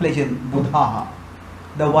take pleasure. Buddhaha.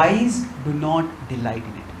 The wise do not delight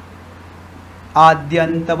in it.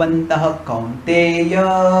 Adyantavantaha kaunteya.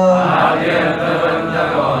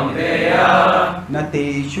 Adyantavantaha kaunteya.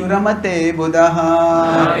 Nateshu ramate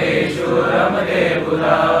buddhaha. Nateshu ramate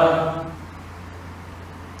buddhaha.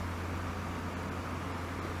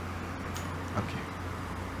 Okay.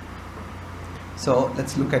 So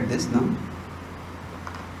let's look at this now.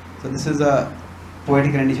 So this is a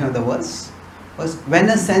poetic rendition of the verse. First, when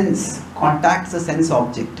a sense contacts a sense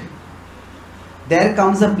object, there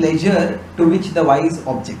comes a pleasure to which the wise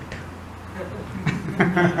object. They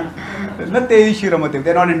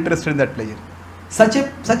are not interested in that pleasure. Such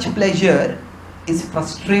pleasure is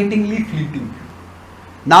frustratingly fleeting.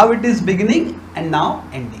 Now it is beginning and now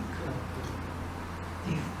ending.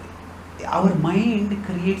 Our mind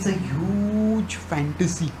creates a huge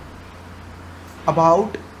fantasy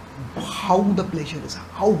about how the pleasure is,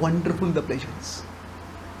 how wonderful the pleasure is.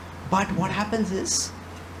 But what happens is,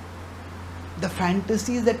 the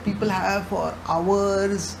fantasies that people have for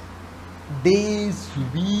hours, days,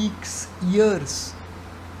 weeks, years,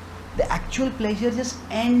 the actual pleasure just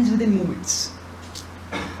ends within moments.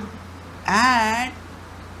 And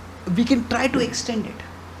we can try to extend it,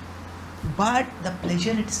 but the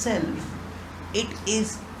pleasure itself, it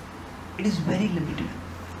is very limited.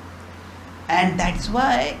 And that's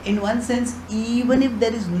why, in one sense, even if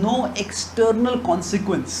there is no external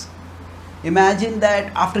consequence, imagine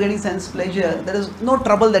that after getting sense pleasure, there is no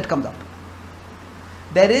trouble that comes up.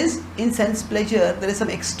 There is, in sense pleasure, there is some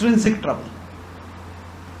extrinsic trouble.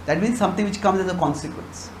 That means something which comes as a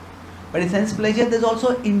consequence. But in sense pleasure, there is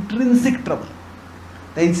also intrinsic trouble.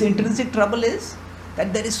 The intrinsic trouble is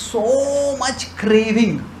that there is so much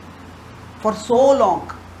craving for so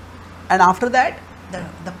long. And after that,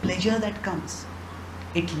 the pleasure that comes,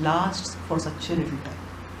 it lasts for such a little time.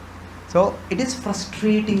 So it is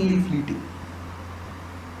frustratingly fleeting.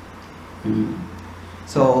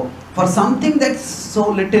 So for something that's so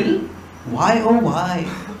little, why oh why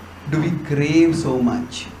do we crave so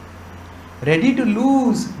much? Ready to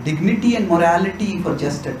lose dignity and morality for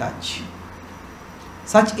just a touch.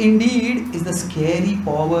 Such indeed is the scary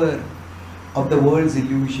power of the world's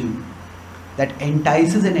illusion that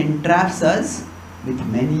entices and entraps us with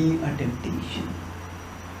many a temptation.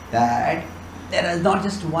 That there is not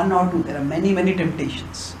just one or two, there are many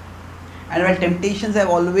temptations. And while temptations have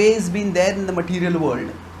always been there in the material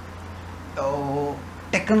world,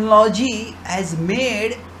 technology has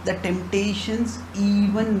made the temptations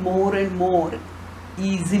even more and more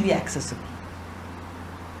easily accessible.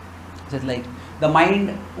 So it's like The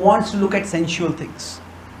mind wants to look at sensual things.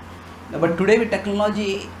 But today with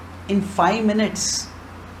technology, in 5 minutes,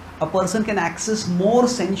 a person can access more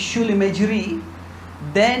sensual imagery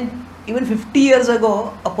than even 50 years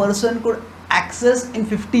ago a person could access in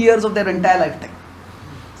 50 years of their entire lifetime.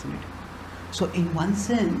 So in one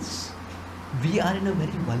sense, we are in a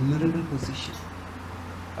very vulnerable position.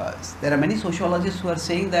 There are many sociologists who are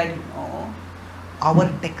saying that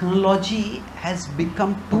our technology has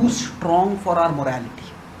become too strong for our morality.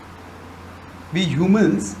 We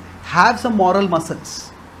humans have some moral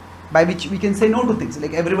muscles by which we can say no to things.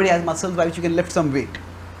 Like everybody has muscles by which you can lift some weight.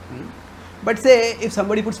 But say if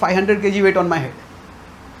somebody puts 500 kg weight on my head,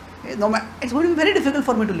 it's going to be very difficult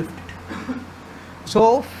for me to lift it.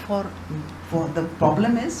 So for the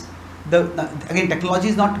problem is, again, technology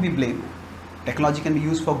is not to be blamed. Technology can be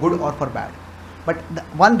used for good or for bad. But the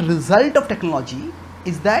one result of technology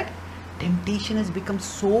is that temptation has become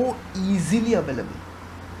so easily available.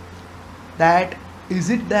 That is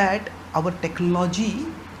it that our technology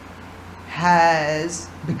has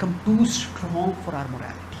become too strong for our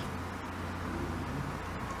morality.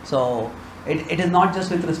 So it is not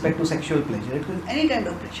just with respect to sexual pleasure, it is any kind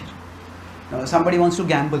of pleasure. Now, somebody wants to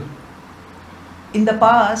gamble. In the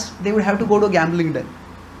past, they would have to go to a gambling den.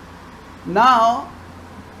 Now,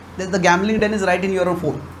 the gambling den is right in your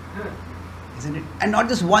phone, isn't it? And not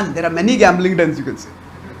just one, there are many gambling dens, you can say.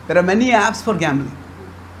 There are many apps for gambling.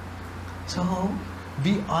 So,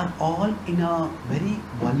 we are all in a very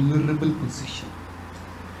vulnerable position.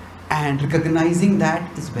 And recognizing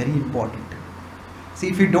that is very important. See,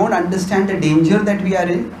 if we don't understand the danger that we are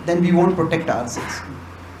in, then we won't protect ourselves.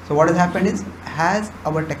 So what has happened is, has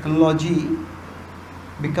our technology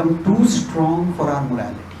become too strong for our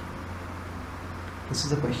morality? This is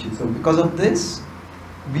the question. So because of this,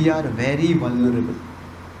 we are very vulnerable.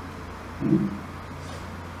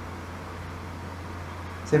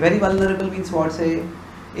 Say very vulnerable means what? Say,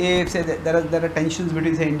 if say there are tensions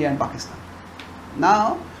between say India and Pakistan.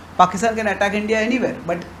 Now, Pakistan can attack India anywhere,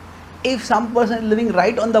 but if some person is living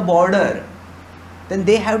right on the border, then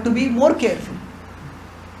they have to be more careful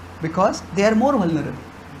because they are more vulnerable.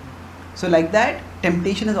 So like that,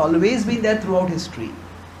 temptation has always been there throughout history,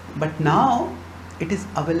 but now it is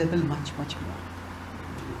available much more.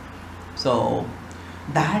 So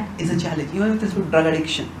that is a challenge. Even with respect to drug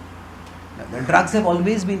addiction, the drugs have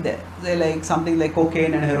always been there. They like something like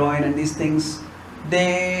cocaine and heroin and these things.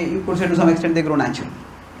 You could say to some extent they grow naturally.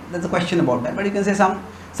 There's a question about that, but you can say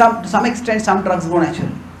to some extent some drugs grow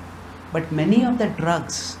naturally. But many of the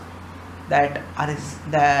drugs that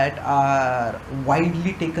are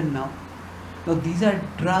widely taken now, these are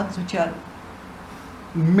drugs which are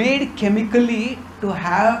made chemically to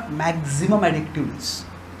have maximum addictiveness,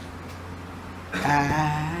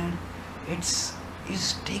 and you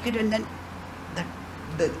take it and then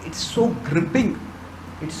it's so gripping,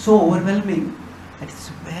 it's so overwhelming that it's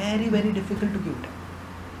very, very difficult to give it up.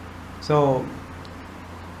 So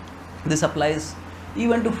this applies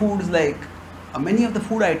even to foods like many of the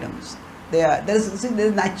food items. There is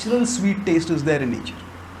natural sweet taste is there in nature.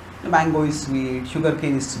 The mango is sweet,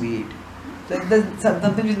 sugarcane is sweet. So there's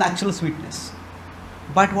something which is natural sweetness.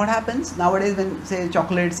 But what happens nowadays when say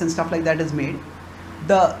chocolates and stuff like that is made,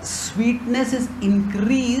 the sweetness is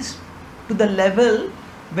increased to the level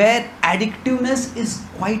where addictiveness is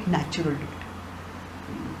quite natural to it.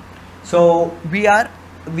 So we are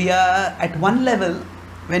at one level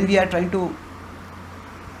when we are trying to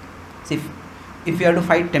see if we have to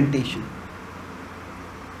fight temptation.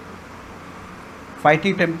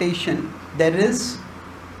 Fighting temptation, there is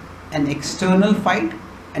an external fight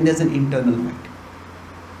and there's an internal fight.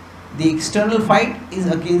 The external fight is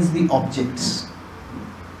against the objects.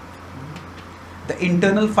 The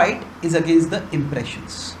internal fight is against the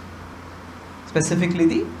impressions, specifically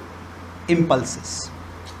the impulses.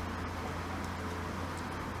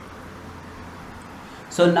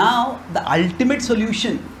 So now the ultimate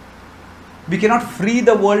solution, we cannot free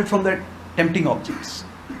the world from the tempting objects.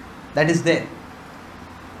 That is there.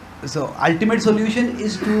 So ultimate solution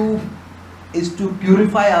is to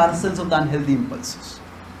purify ourselves of the unhealthy impulses.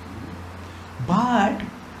 But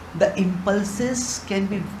the impulses can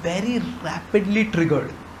be very rapidly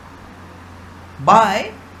triggered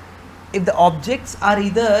by if the objects are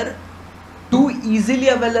either too easily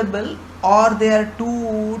available or they are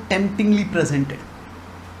too temptingly presented.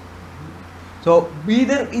 So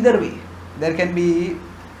either way, there can be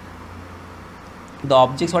the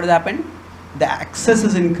objects. What has happened? The access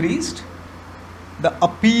is increased, the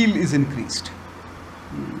appeal is increased.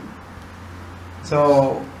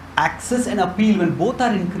 So access and appeal, when both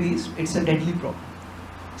are increased, it's a deadly problem.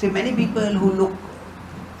 See, many people who look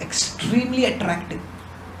extremely attractive.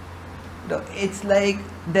 It's like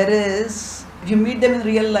if you meet them in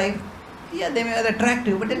real life, yeah, they may be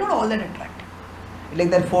attractive, but they're not all that attractive. Like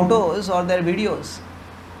their photos or their videos,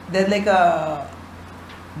 there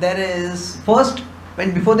is first,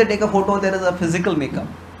 before they take a photo, there is a physical makeup,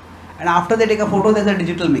 and after they take a photo, there's a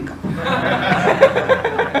digital makeup.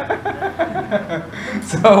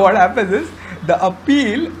 So what happens is, the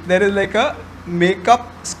appeal, there is like a makeup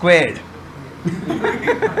squared.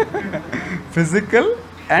 Physical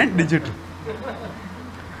and digital.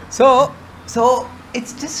 So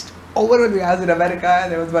it's just overwhelming. As in America,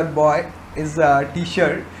 there was one boy, his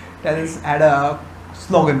t-shirt had a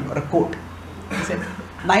slogan or a quote. He said,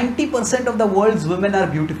 90% of the world's women are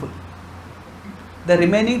beautiful. The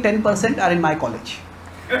remaining 10% are in my college.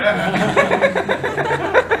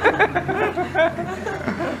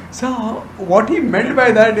 So what he meant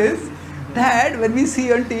by that is that when we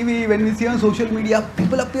see on TV, when we see on social media,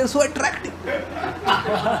 people appear so attractive.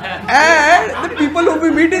 And the people who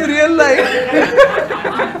we meet in real life,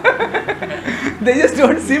 they just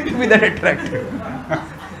don't seem to be that attractive.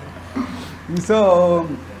 So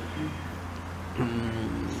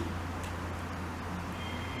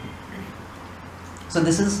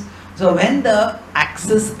when the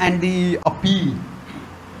access and the appeal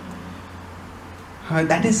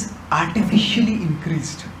that is artificially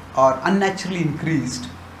increased or unnaturally increased,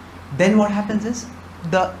 then what happens is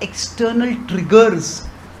the external triggers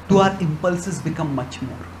to our impulses become much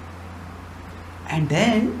more, and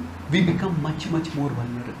then we become much more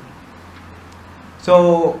vulnerable.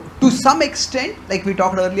 So to some extent, like we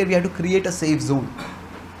talked earlier, we have to create a safe zone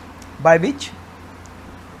by which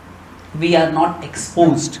we are not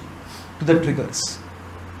exposed to the triggers.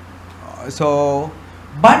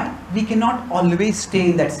 But we cannot always stay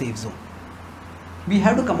in that safe zone. We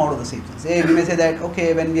have to come out of the safe zone. We may say that,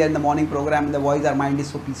 okay, when we are in the morning program, in the voice, our mind is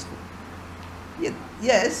so peaceful.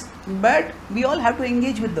 Yes, but we all have to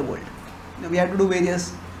engage with the world. We have to do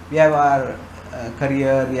various, we have our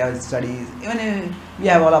career, we have studies, even we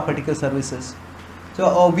have all our particular services.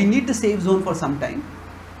 So we need the safe zone for some time,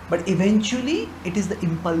 but eventually it is the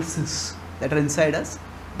impulses that are inside us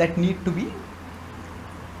that need to be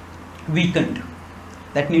weakened,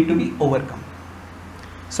 that need to be overcome.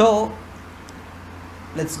 So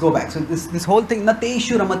let's go back. So this whole thing,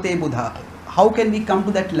 nateshu ramate buddha. How can we come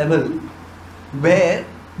to that level where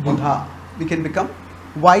buddha, we can become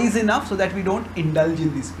wise enough so that we don't indulge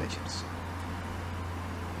in these pleasures?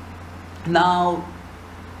 Now,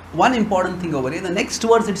 one important thing over here, the next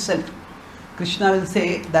verse itself, Krishna will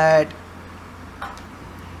say that,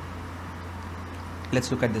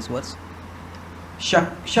 let's look at this verse.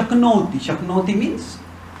 Shaknoti means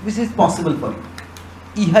this is possible for you.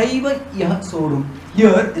 Ihaiva yah sodum.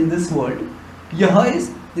 Here in this world, yah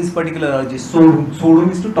is this particular urge, sodum.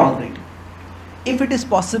 Sodum is to tolerate. If it is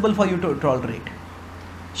possible for you to tolerate.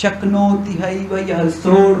 Shaknoti haiva yah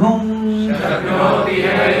sodum. Shaknoti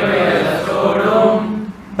haiva yah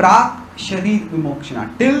sodum. Prak sharir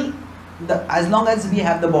vimokshana. Till as long as we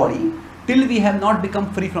have the body, till we have not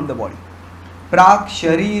become free from the body. Prak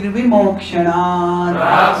sharir vimokshana.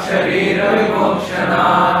 Prak sharir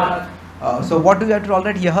vimokshana. So what do we have to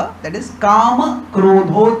tolerate here? That is kama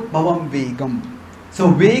krodhot bhavam vegam.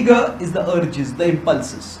 So vega is the urges, the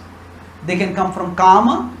impulses. They can come from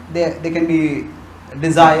kama, they can be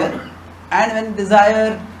desire, and when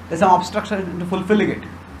desire, there is some obstruction to fulfilling it,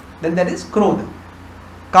 then that is krodha.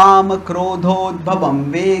 Kama krodhot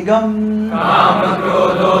bhavam vegam. Kama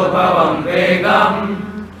krodhot bhavam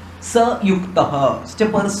vegam. Sa yuktaha. Such a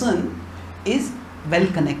person is well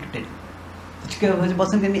connected. Such a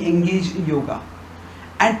person can be engaged in yoga.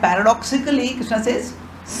 And paradoxically, Krishna says,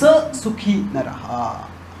 Sa sukhi naraha.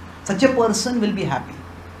 Such a person will be happy.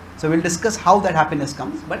 So we'll discuss how that happiness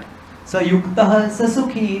comes, but Sa yuktaha sa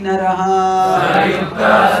sukhi naraha. Sa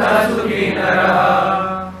yuktaha sa sukhi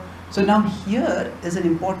naraha. So now here is an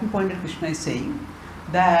important point that Krishna is saying,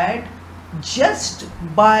 that just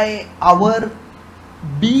by our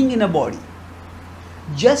being in a body,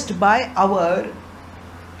 just by our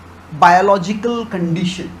biological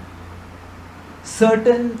condition,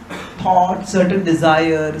 certain thoughts, certain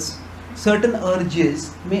desires, certain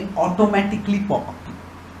urges may automatically pop up.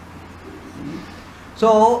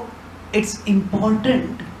 So it's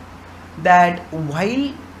important that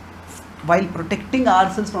while protecting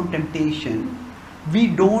ourselves from temptation, we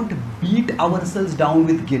don't beat ourselves down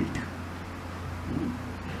with guilt.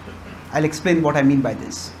 I'll explain what I mean by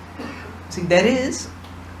this. See, there is,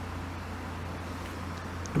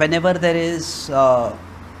 whenever there is,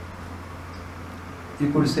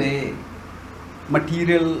 you could say,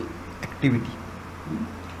 material activity,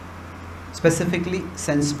 specifically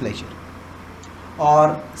sense pleasure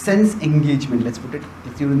or sense engagement. Let's put it,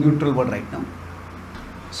 let's use a neutral word right now.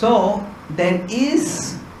 So there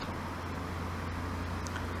is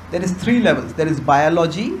three levels. There is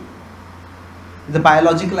biology, the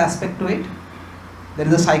biological aspect to it, there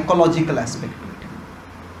is a psychological aspect to it,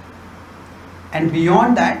 and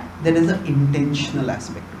beyond that there is an intentional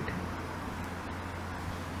aspect to it.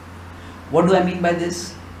 What do I mean by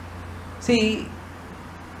this? See,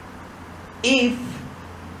 if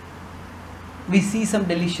we see some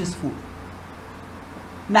delicious food,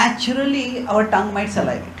 naturally our tongue might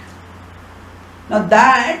salivate. Now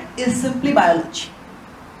that is simply biology.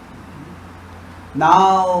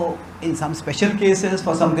 Now in some special cases,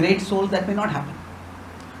 for some great souls, that may not happen,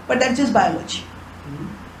 but that's just biology.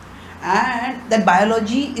 And that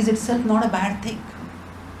biology is itself not a bad thing.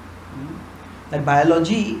 That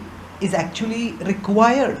biology is actually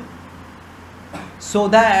required, so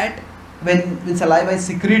that when saliva is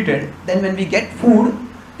secreted, then when we get food,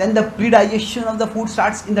 then the predigestion of the food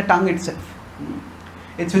starts in the tongue itself.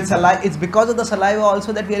 It's with saliva, it's because of the saliva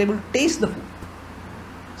also that we are able to taste the food.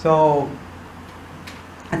 So,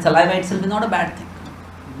 and saliva itself is not a bad thing.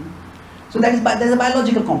 So there's a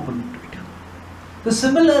biological component to it. So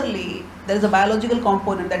similarly, there is a biological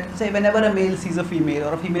component that, say, whenever a male sees a female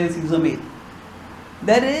or a female sees a male,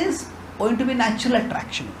 there is going to be natural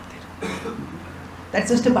attraction over there. That's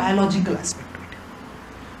just a biological aspect to it.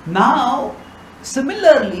 Now,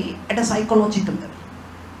 similarly, at a psychological level,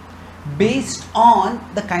 based on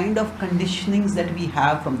the kind of conditionings that we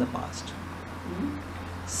have from the past,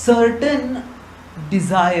 certain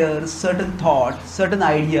desires, certain thoughts, certain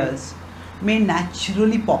ideas may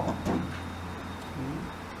naturally pop up.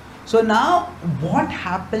 So now what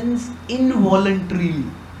happens involuntarily?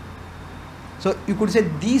 So you could say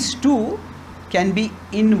these two can be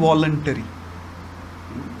involuntary.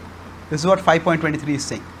 This is what 5.23 is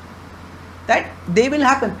saying. That they will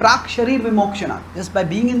happen. Prak sharir vimokshana. Just by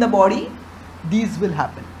being in the body, these will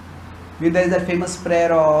happen. There is that famous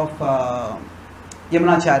prayer of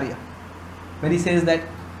Yamunacharya, when he says that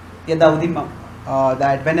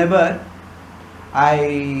that whenever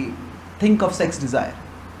I think of sex desire,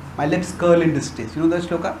 my lips curl in distaste. You know the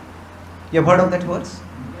shloka? You have heard of that verse?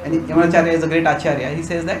 And Yamunacharya is a great acharya. He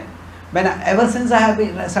says that ever since I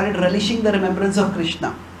have started relishing the remembrance of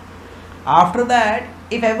Krishna, after that,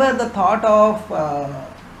 if ever the thought of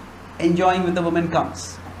enjoying with a woman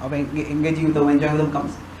comes, of engaging with a woman, enjoying with a woman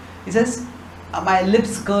comes, he says, my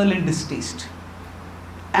lips curl in distaste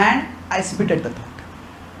and I spit at the thought.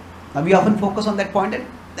 Now we often focus on that point,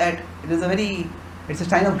 that it's a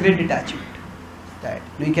sign of great detachment, that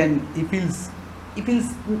he feels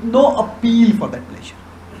no appeal for that pleasure.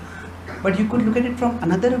 But you could look at it from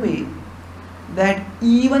another way, that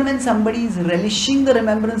even when somebody is relishing the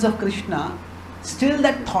remembrance of Krishna, still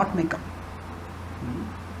that thought may come.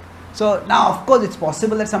 So now of course it's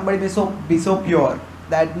possible that somebody may be so pure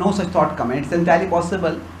that no such thought come, and it's entirely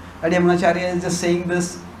possible that Yamunacharya is just saying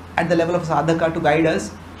this at the level of sadhaka to guide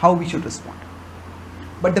us how we should respond.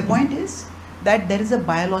 But the point is that there is a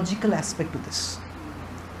biological aspect to this,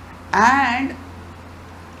 and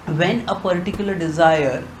when a particular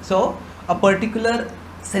desire, so a particular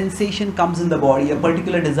sensation comes in the body, a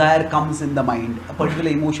particular desire comes in the mind, a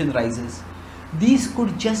particular emotion rises, these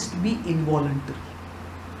could just be involuntary.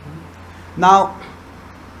 Now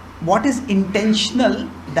what is intentional,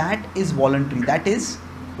 that is voluntary. That is,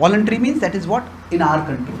 voluntary means that is what in our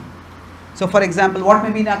control. So for example, what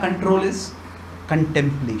may be in our control is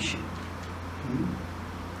contemplation.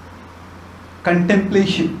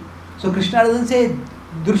 Contemplation. So Krishna doesn't say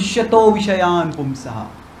drushyato vishayan pumsaha.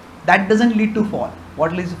 That doesn't lead to fall.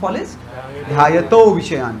 What leads to fall is dhyato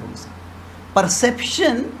vishayan pumsaha.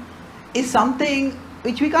 Perception is something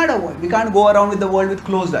which we can't avoid. We can't go around with the world with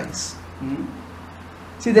closed eyes.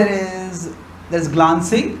 See, there's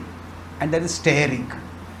glancing and there is staring,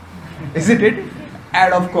 isn't it?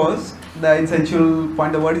 And of course, the essential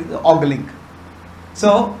point of the word is ogling.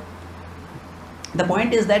 So the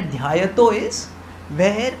point is that dhyato is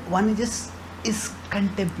where one just is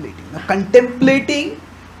contemplating. Now contemplating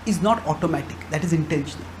is not automatic, that is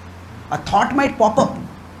intentional. A thought might pop up,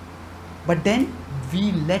 but then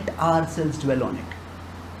we let ourselves dwell on it.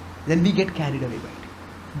 Then we get carried away by it.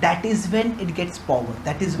 That is when it gets power.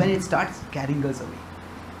 That is when it starts carrying us away.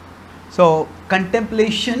 So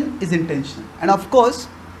contemplation is intentional. And of course,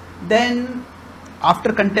 then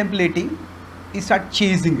after contemplating, you start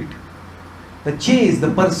chasing it. The chase, the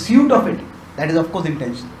pursuit of it, that is of course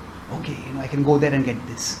intentional. Okay, I can go there and get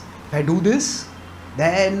this. If I do this,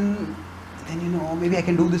 then maybe I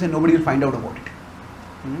can do this and nobody will find out about it.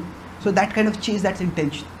 So that kind of chase, that's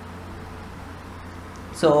intentional.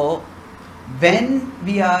 So when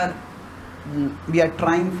we are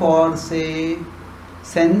trying for, say,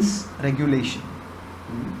 sense regulation,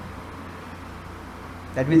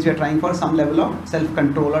 that means we are trying for some level of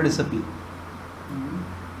self-control or discipline.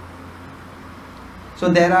 So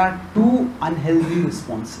there are two unhealthy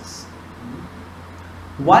responses.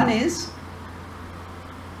 One is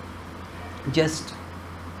just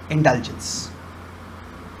indulgence.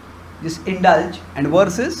 Just indulge, and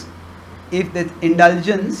versus if that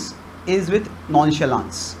indulgence is with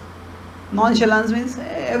nonchalance. Nonchalance means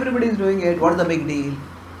everybody is doing it, what is the big deal?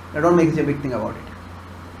 Don't make such a big thing about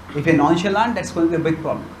it. If you're nonchalant, that's going to be a big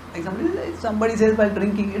problem. Like somebody says while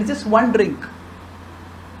drinking, it's just one drink.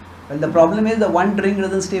 Well, the problem is the one drink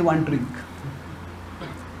doesn't stay one drink.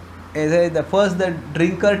 The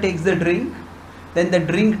drinker takes the drink, then the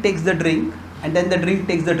drink takes the drink, and then the drink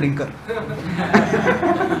takes the drinker.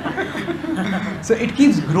 So it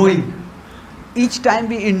keeps growing. Each time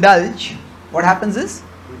we indulge, what happens is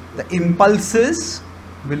the impulses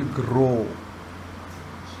will grow.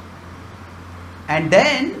 And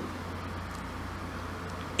then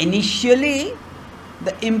initially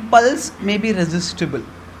the impulse may be resistible.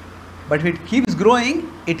 But if it keeps growing,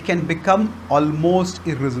 it can become almost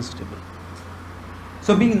irresistible.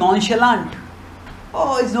 So being nonchalant,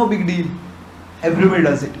 it's no big deal. Everybody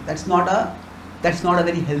does it. That's not a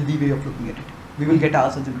very healthy way of looking at it. We will get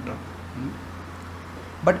ourselves into trouble.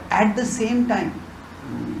 But at the same time,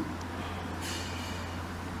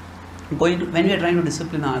 when we are trying to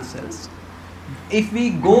discipline ourselves, if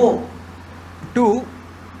we go to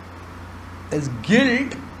this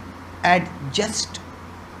guilt at just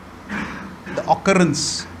the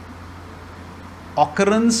occurrence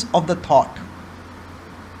of the thought,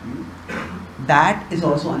 that is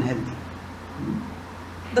also unhealthy.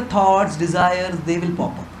 The thoughts, desires, they will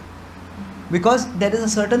pop up because there is a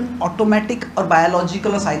certain automatic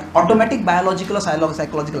biological or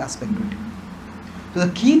psychological aspect to it. So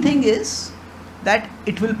the key thing is that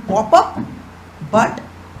it will pop up, but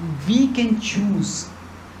we can choose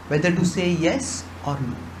whether to say yes or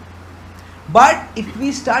no. But if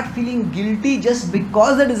we start feeling guilty just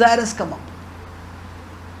because the desire has come up,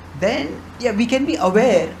 then we can be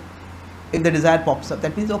aware if the desire pops up.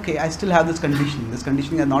 That means, okay, I still have this conditioning. This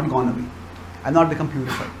conditioning has not gone away. I have not become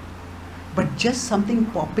purified. But just something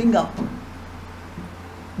popping up,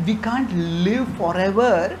 we can't live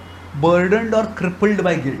forever burdened or crippled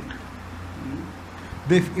by guilt.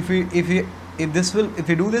 If we do this,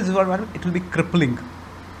 it will be crippling.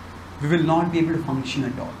 We will not be able to function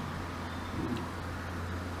at all.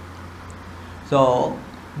 So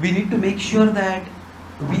we need to make sure that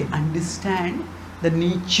we understand the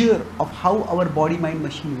nature of how our body-mind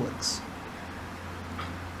machine works.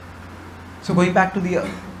 So going back to the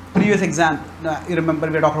previous example, you remember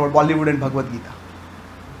we were talking about Bollywood and Bhagavad Gita.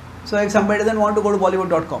 So if somebody doesn't want to go to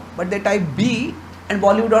Bollywood.com, but they type B and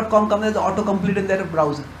Bollywood.com comes as autocomplete in their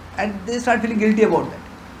browser, and they start feeling guilty about that.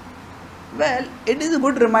 Well, it is a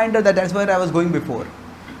good reminder that's where I was going before.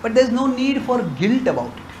 But there's no need for guilt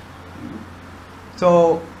about it.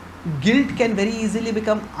 So guilt can very easily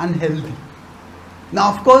become unhealthy.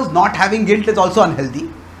 Now, of course, not having guilt is also unhealthy,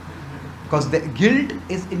 because the guilt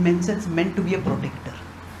is in many sense meant to be a protector.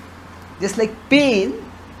 Just like pain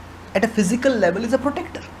at a physical level is a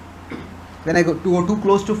protector. When I go too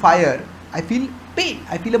close to fire, I feel pain,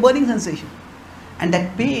 I feel a burning sensation, and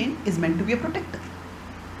that pain is meant to be a protector.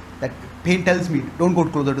 That pain tells me don't go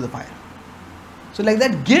closer to the fire. So like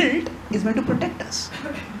that, guilt is meant to protect us.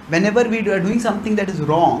 Whenever we are doing something that is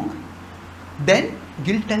wrong, then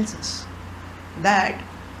guilt tells us that,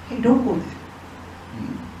 hey, don't go there.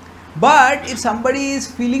 But if somebody is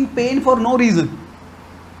feeling pain for no reason,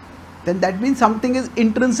 then that means something is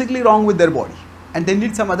intrinsically wrong with their body and they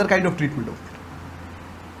need some other kind of treatment over there.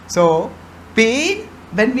 So pain,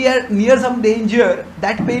 when we are near some danger,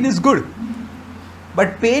 that pain is good.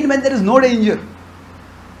 But pain when there is no danger,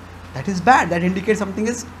 that is bad. That indicates something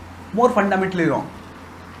is more fundamentally wrong.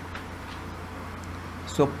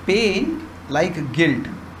 So pain, like guilt,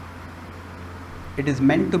 it is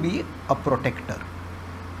meant to be a protector.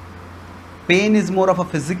 Pain is more of a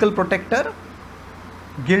physical protector.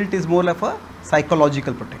 Guilt is more of a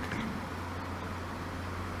psychological protector.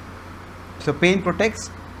 So pain protects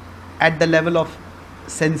at the level of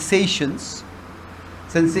sensations.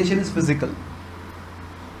 Sensation is physical.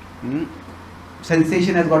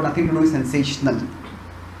 Sensation has got nothing to do with sensational.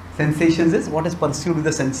 Sensations is what is pursued with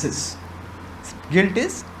the senses. Guilt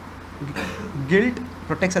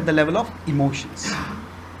protects at the level of emotions.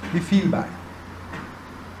 We feel bad.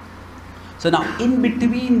 So now in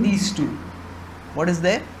between these two, what is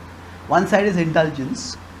there? One side is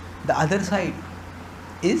indulgence, the other side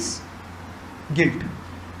is guilt.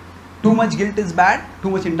 Too much guilt is bad, too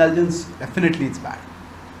much indulgence, definitely it's bad.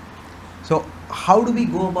 So how do we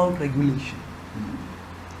go about regulation?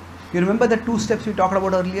 You remember the 2 steps we talked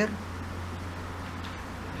about earlier?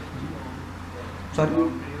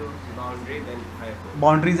 Sorry?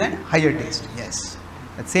 Boundaries and higher taste. Yes.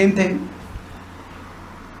 That same thing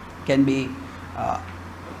can be,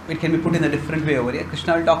 it can be put in a different way over here.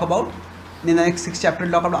 Krishna will talk about, in the next 6 chapters,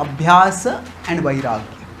 will talk about Abhyasa and Vairagya.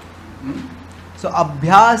 So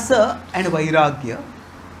Abhyasa and Vairagya,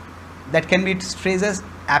 that can be phrased as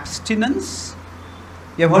abstinence.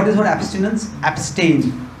 You have heard this word abstinence?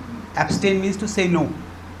 Abstain. Abstain means to say no.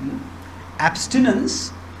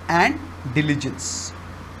 Abstinence and diligence.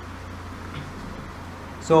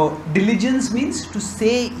 So diligence means to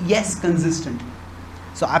say yes consistently.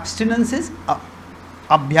 So abstinence is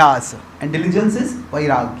abhyasa and diligence is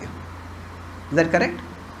vairagya. Is that correct?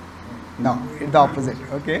 No, it's the opposite.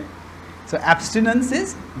 Okay. So abstinence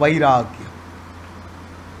is vairagya.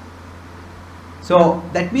 So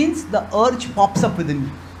that means the urge pops up within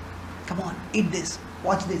you. Come on, eat this,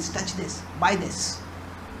 watch this, touch this, buy this.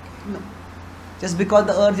 No. Just because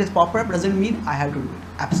the urge is popped up doesn't mean I have to do it.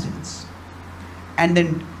 Abstinence. And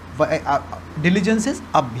then diligence is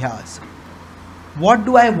abhyas. What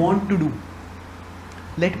do I want to do?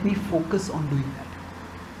 Let me focus on doing that.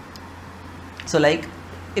 So like,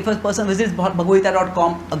 if a person visits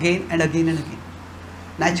bhagavadgita.com again and again and again,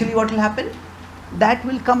 naturally what will happen? That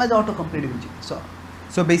will come as autocomplete eventually.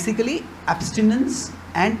 So basically abstinence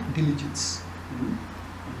and diligence.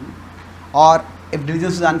 Or if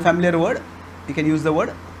diligence is an unfamiliar word, you can use the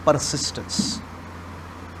word persistence.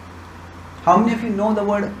 How many of you know the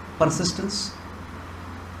word persistence?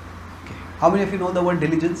 Okay. How many of you know the word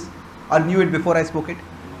diligence? Or knew it before I spoke it?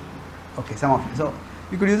 Okay, some of you. So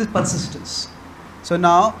you could use this persistence. So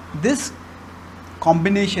now this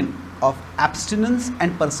combination of abstinence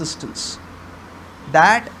and persistence,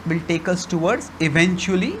 that will take us towards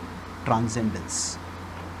eventually transcendence.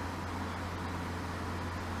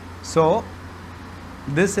 So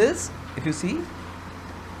this is, if you see,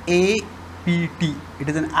 APT. It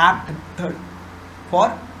is an apt method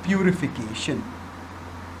for purification.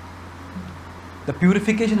 The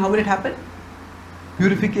purification, how will it happen?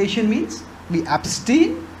 Purification means we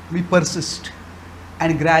abstain, we persist,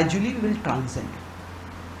 and gradually we will transcend.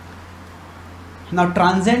 Now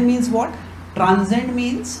transcend means what? Transcend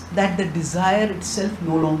means that the desire itself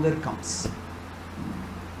no longer comes.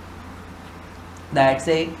 That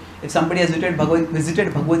say, if somebody has visited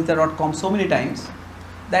bhagavadgita.com so many times,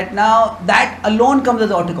 that now that alone comes as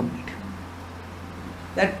autocomplete.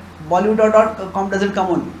 That bollywood.com doesn't come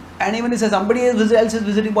on. And even if somebody else is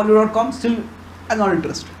visiting bollywood.com, still I'm not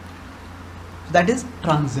interested. So that is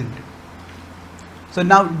transcend. So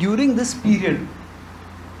now during this period,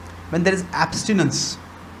 when there is abstinence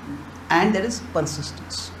and there is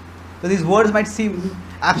persistence. So these words might seem,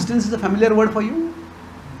 abstinence is a familiar word for you.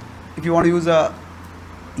 If you want to use a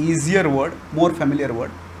easier word, more familiar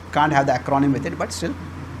word, can't have the acronym with it, but still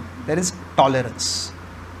there is tolerance.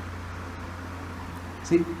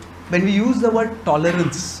 See, when we use the word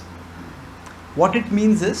tolerance, what it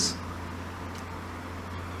means is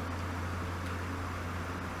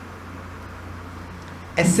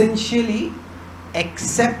essentially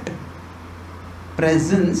accept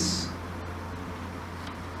presence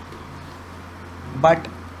but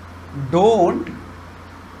don't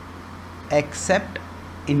accept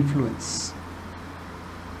influence.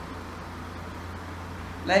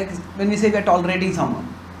 Like when we say we are tolerating someone,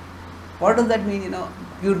 what does that mean? You know,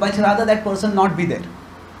 you would much rather that person not be there.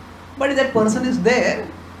 But if that person is there,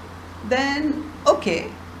 then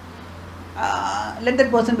okay, let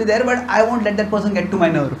that person be there, but I won't let that person get to my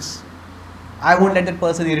nerves. I won't let that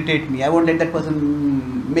person irritate me. I won't let that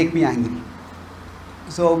person make me angry.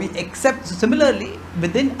 So we accept, similarly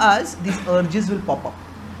within us these urges will pop up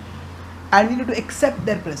and we need to accept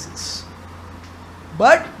their presence.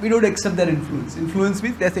 But we don't accept their influence. Influence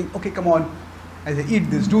means they are saying, okay, come on, I say, eat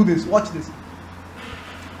this, do this, watch this.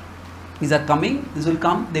 These are coming, this will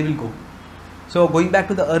come, they will go. So going back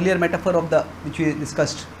to the earlier metaphor of the, which we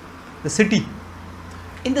discussed, the city.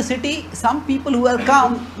 In the city, some people who are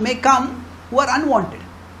may come who are unwanted.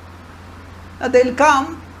 Now they will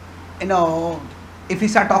come, you know, if we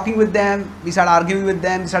start talking with them, we start arguing with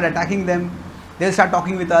them, we start attacking them, they will start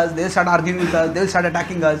talking with us, they will start arguing with us, they will start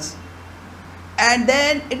attacking us. And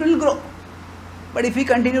then it will grow. But if we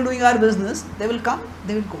continue doing our business, they will come,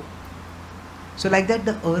 they will go. So like that,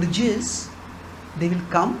 the urges, they will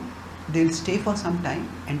come, they will stay for some time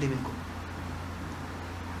and they will go.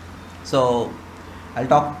 So I'll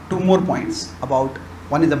talk 2 more points about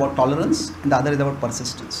One is about tolerance and the other is about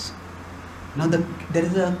persistence. Now there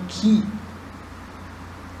is a key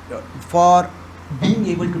for being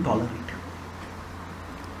able to tolerate.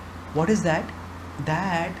 What is that?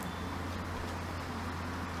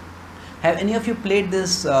 Have any of you played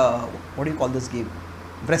this, what do you call this game?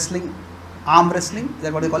 Wrestling? Arm wrestling? Is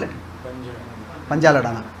that what you call it?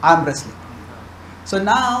 Panjaladana. Arm wrestling. So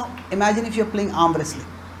now imagine if you're playing arm wrestling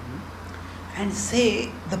and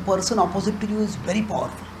say the person opposite to you is very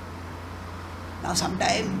powerful. Now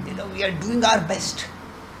sometimes we are doing our best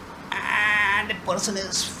and the person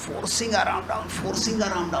is forcing our arm down, forcing her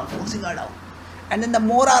down. And then the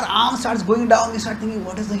more our arm starts going down, we start thinking,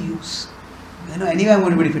 what is the use? Anyway I'm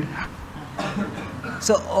going to be defeated.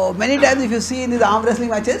 So many times if you see in these arm wrestling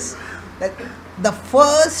matches, that the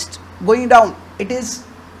first going down, it is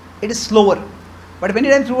slower. But many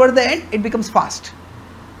times toward the end, it becomes fast.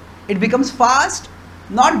 It becomes fast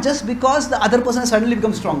not just because the other person has suddenly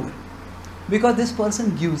become stronger, because this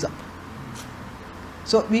person gives up.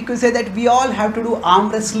 So we could say that we all have to do arm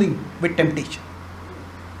wrestling with temptation.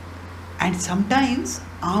 And sometimes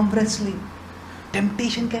arm wrestling,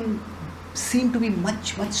 temptation can seem to be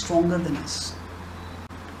much stronger than us.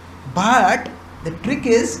 But the trick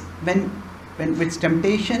is when with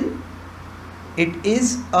temptation, it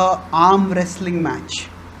is a arm wrestling match.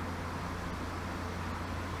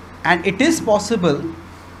 And it is possible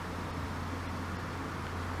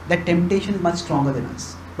that temptation is much stronger than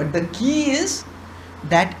us. But the key is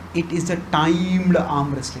that it is a timed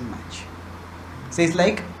arm wrestling match. So it's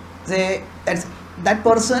like, say that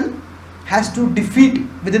person has to defeat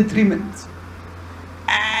within 3 minutes.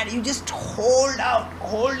 And you just hold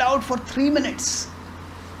out for 3 minutes.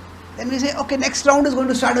 Then we say, okay, next round is going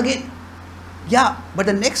to start again. Yeah, but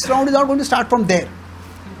the next round is not going to start from there.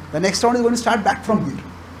 The next round is going to start back from here.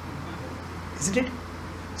 Isn't it?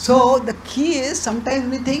 So the key is, sometimes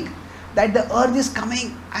we think that the urge is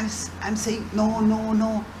coming. I'm saying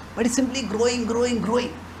no. But it's simply growing.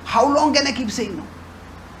 How long can I keep saying no?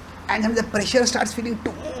 And then the pressure starts feeling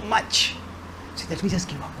too much. So let me just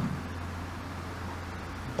give up.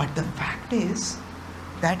 But the fact is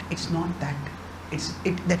that it's not that.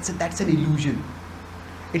 That's an illusion.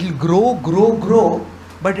 It will grow,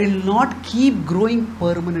 but it will not keep growing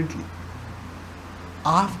permanently.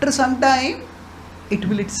 After some time, it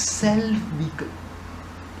will itself weaken.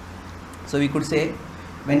 So we could say,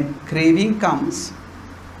 when craving comes,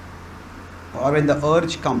 or when the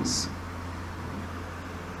urge comes,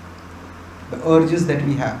 the urges that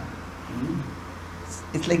we have,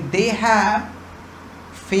 it's like they have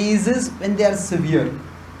phases when they are severe.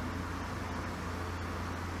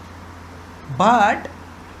 But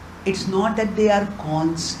it's not that they are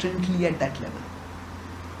constantly at that level.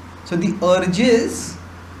 So the urges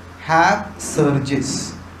have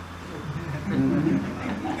surges.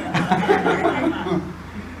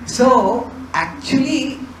 So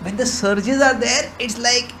actually, when the surges are there, it's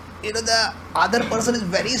like, the other person is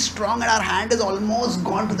very strong and our hand is almost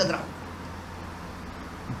gone to the ground.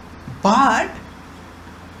 But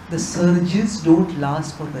the surges don't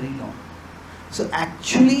last for very long. So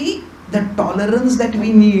actually, the tolerance that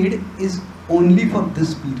we need is only for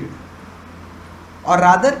this period. Or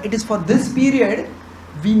rather, it is for this period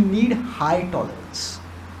we need high tolerance.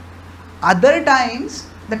 Other times,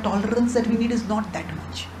 the tolerance that we need is not that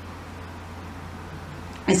much.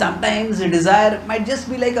 And sometimes the desire might just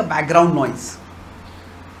be like a background noise.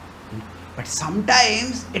 But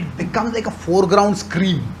sometimes it becomes like a foreground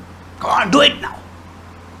scream. Come on, do it now.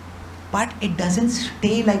 But it doesn't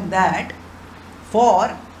stay like that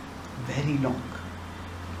for very long.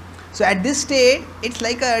 So at this state, it's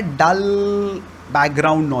like a dull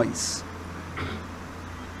background noise.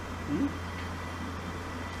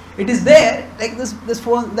 It is there, like this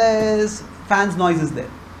fan's noise is there.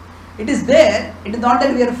 It is there. It is not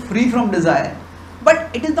that we are free from desire, but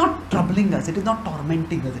it is not troubling us. It is not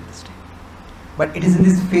tormenting us at this time. But it is in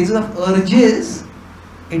these phases of urges,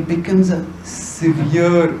 it becomes a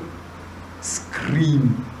severe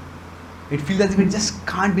scream. It feels as if it just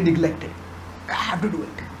can't be neglected. I have to do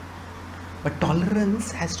it. But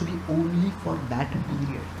tolerance has to be only for that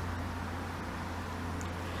period.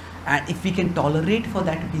 And if we can tolerate for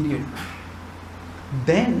that period,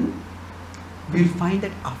 then we'll find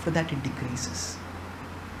that after that it decreases.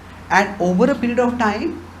 And over a period of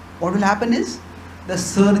time, what will happen is the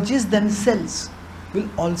surges themselves will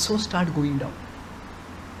also start going down.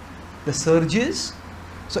 The surges,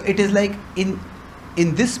 so it is like in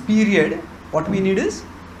this period, what we need is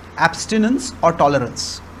abstinence or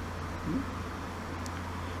tolerance.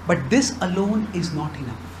 But this alone is not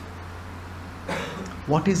enough.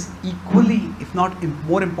 What is equally, if not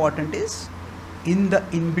more important, is in the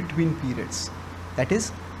in-between periods. That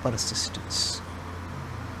is persistence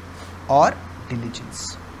or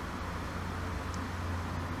diligence.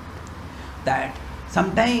 That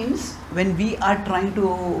sometimes when we are trying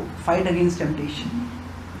to fight against temptation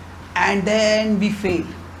and then we fail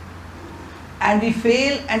and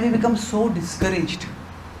we become so discouraged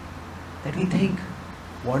that we think,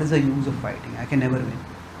 what is the use of fighting? I can never win.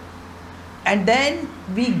 And then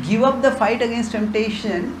we give up the fight against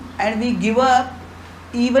temptation and we give up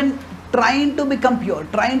even trying to become pure,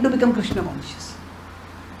 trying to become Krishna conscious.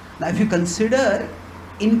 Now if you consider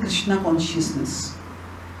in Krishna consciousness,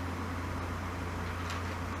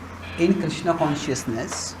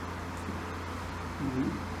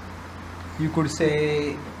 you could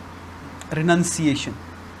say renunciation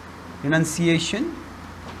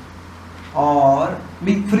or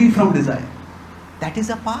being free from desire. That is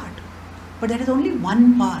a part, but that is only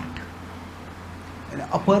one part.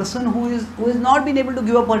 A person who is not been able to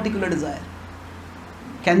give a particular desire,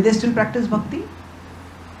 can they still practice bhakti?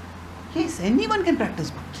 Yes, anyone can practice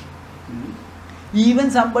bhakti. Even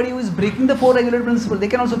somebody who is breaking the 4 regular principles, they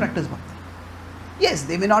can also practice bhakti. Yes,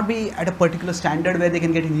 they may not be at a particular standard where they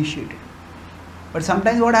can get initiated. But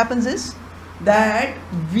sometimes what happens is that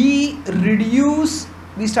we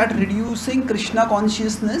start reducing Krishna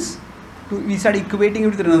consciousness we start equating it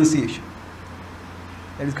with renunciation.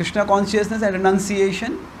 That is Krishna consciousness and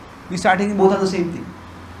renunciation, we start thinking both are the same thing.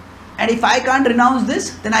 And if I can't renounce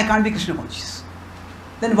this, then I can't be Krishna conscious.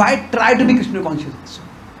 Then why try to be Krishna conscious also?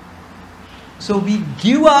 So we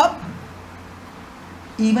give up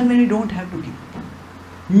even when we don't have to give up.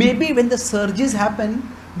 Maybe when the surges happen,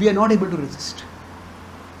 we are not able to resist.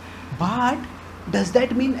 But does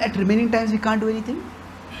that mean at remaining times we can't do anything?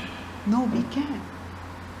 No, we can.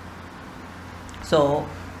 So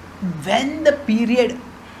when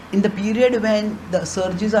in the period when the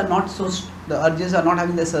surges are not the urges are not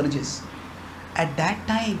having the surges, at that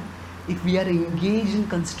time, if we are engaged in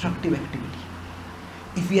constructive activity,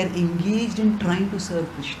 if we are engaged in trying to serve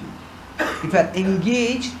Krishna, if we are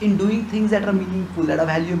engaged in doing things that are meaningful, that are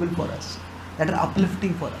valuable for us, that are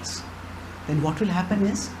uplifting for us, then what will happen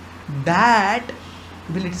is that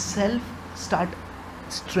will itself start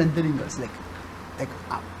strengthening us. Like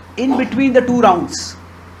in between the 2 rounds,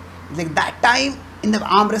 like that time in the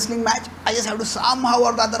arm wrestling match, I just have to somehow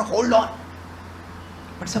or the other hold on.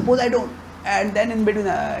 But suppose I don't, and then in between,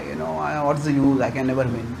 what's the use? I can never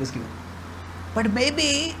win. Just give up. But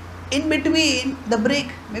maybe in between the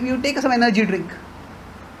break, maybe you take some energy drink.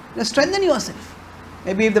 Just strengthen yourself.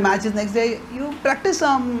 Maybe if the match is next day, you practice do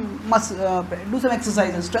some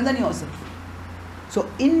exercises, strengthen yourself. So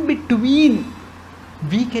in between,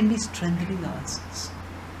 we can be strengthening ourselves.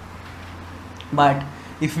 But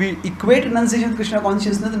if we equate renunciation with Krishna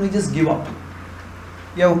consciousness, then we just give up.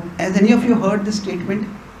 Has any of you heard this statement?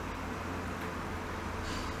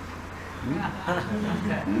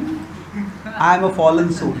 I am a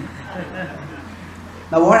fallen soul.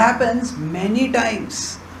 Now what happens many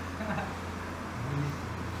times,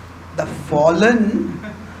 the fallen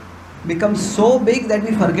becomes so big that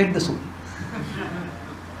we forget the soul.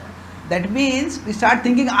 That means we start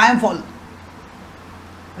thinking I am fallen.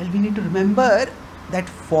 Well, we need to remember that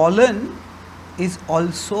fallen is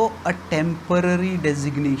also a temporary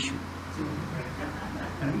designation.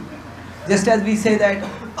 Just as we say that,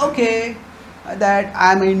 okay, that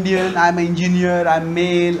I am Indian, I am an engineer, I am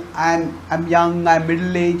male, I am young, I am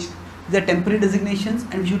middle-aged. These are temporary designations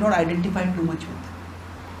and we should not identify too much with them.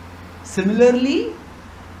 Similarly,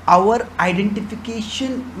 our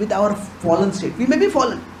identification with our fallen state, we may be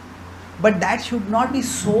fallen, but that should not be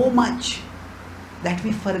so much that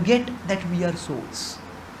we forget that we are souls.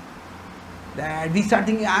 That we start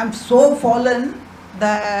thinking, I am so fallen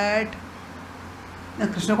that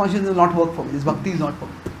Krishna consciousness will not work for me, this bhakti is not for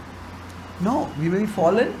me. No, we may be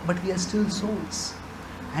fallen, but we are still souls.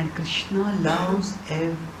 And Krishna loves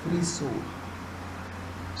every soul.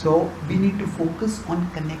 So we need to focus on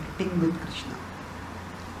connecting with Krishna.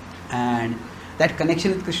 And that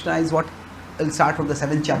connection with Krishna is what will start from the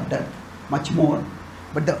 7th chapter, much more.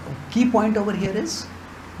 But the key point over here is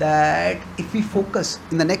that if we focus,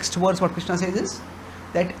 in the next verse what Krishna says is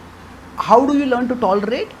that how do you learn to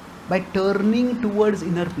tolerate? By turning towards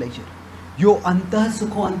inner pleasure. Yo antah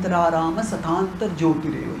sukho antararama sathantar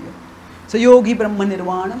jyotireyoya. So yogi brahma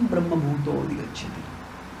nirvanam brahma bhuto digacchati.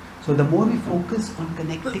 So the more we focus on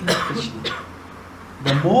connecting with Krishna,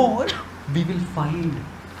 the more we will find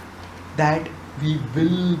that we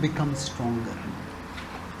will become stronger.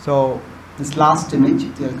 So this last image,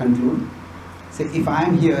 it will conclude. Say, if I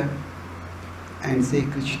am here and say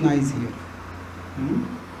Krishna is here,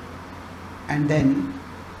 and then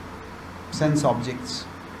sense objects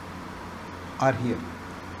are here.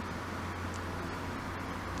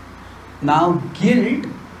 Now guilt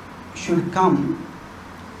should come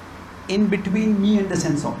in between me and the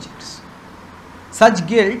sense objects. Such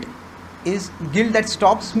guilt is guilt that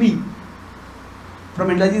stops me from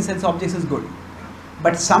indulging sense objects is good.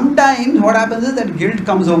 But sometimes what happens is that guilt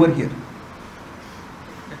comes over here.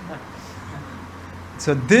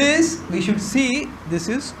 So this we should see, this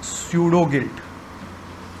is pseudo guilt.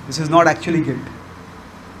 This is not actually guilt.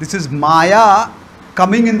 This is Maya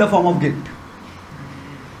coming in the form of guilt.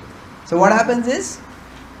 So what happens is,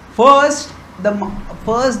 first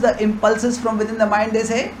the impulses from within the mind, they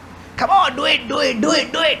say, come on, do it,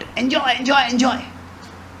 enjoy.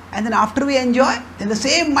 And then after we enjoy, then the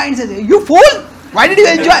same mind says, you fool, why did you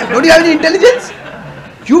enjoy? Don't you have any intelligence?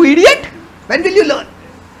 You idiot, when will you learn?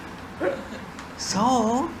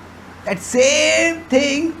 So that same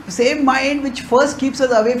thing, same mind which first keeps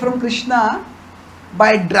us away from Krishna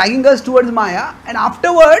by dragging us towards Maya, and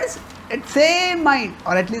afterwards that same mind,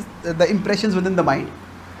 or at least the impressions within the mind,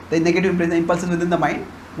 the negative impulses within the mind,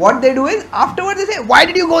 what they do is afterwards they say, why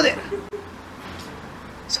did you go there?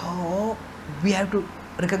 So we have to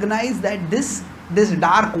recognize that this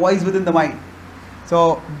dark voice within the mind.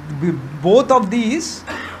 So both of these,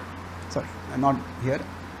 sorry, I'm not here.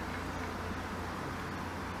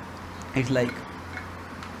 It's like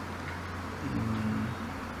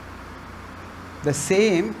the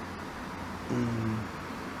same,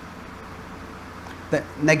 the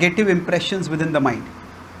negative impressions within the mind.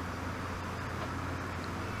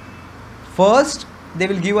 First, they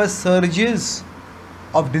will give us surges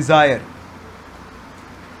of desire,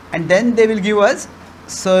 and then they will give us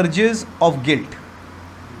surges of guilt.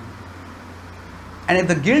 And if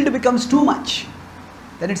the guilt becomes too much,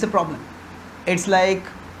 then it's a problem. It's like,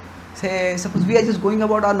 say, suppose we are just going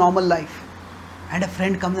about our normal life, and a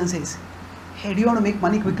friend comes and says, hey, do you want to make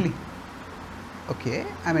money quickly? Okay,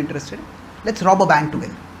 I'm interested. Let's rob a bank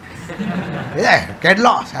together. Yeah, get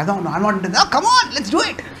lost. I'm not interested. No, come on, let's do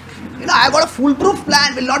it. I've got a foolproof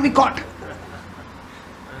plan, will not be caught.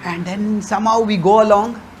 And then somehow we go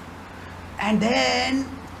along, and then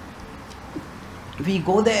we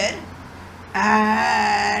go there,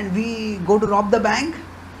 and we go to rob the bank,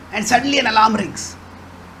 and suddenly an alarm rings,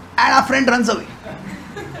 and our friend runs away.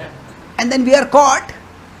 And then we are caught,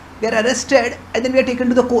 we are arrested, and then we are taken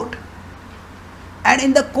to the court. And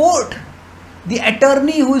in the court, the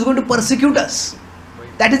attorney who is going to persecute us,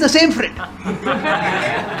 that is the same friend.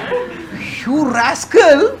 You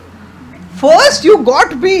rascal, first you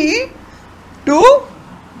got me to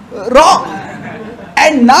rob,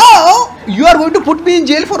 and now you are going to put me in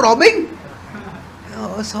jail for robbing.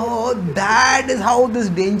 So that is how this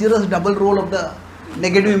dangerous double role of the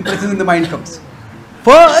negative impressions in the mind comes.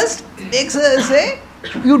 First, it makes us say,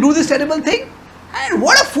 you do this terrible thing, and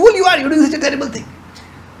what a fool you are, you doing such a terrible thing.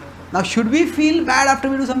 Now, should we feel bad after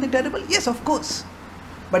we do something terrible? Yes, of course.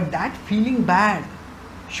 But that feeling bad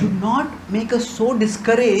should not make us so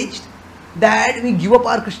discouraged that we give up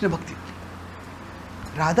our Krishna Bhakti.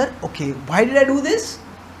 Rather, okay, why did I do this?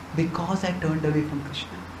 Because I turned away from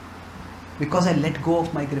Krishna. Because I let go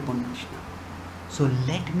of my grip on Krishna. So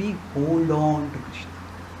let me hold on to Krishna.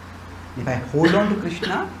 If I hold on to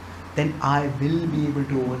Krishna, then I will be able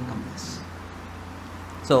to overcome this.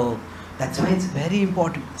 So that's why it's very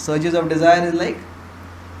important. Surges of desire is like,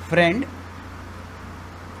 friend,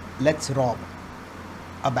 let's rob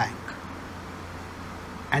a bank.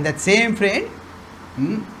 And that same friend,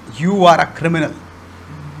 you are a criminal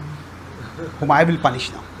whom I will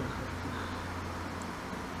punish now.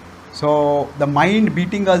 So the mind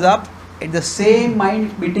beating us up, it's the same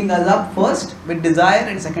mind beating us up first with desire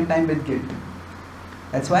and second time with guilt.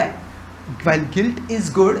 That's why while guilt is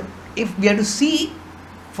good, if we have to see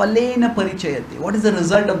Phalena Parichayate, what is the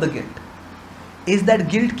result of the guilt? Is that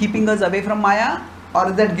guilt keeping us away from Maya, or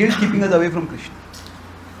is that guilt keeping us away from Krishna?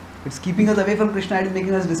 If it's keeping us away from Krishna, it is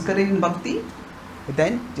making us discouraged in bhakti, but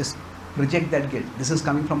then just reject that guilt. This is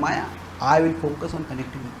coming from Maya, I will focus on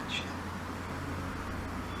connecting with Krishna.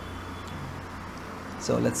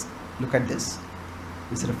 So let's look at this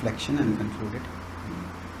reflection and conclude it.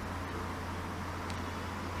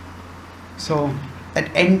 So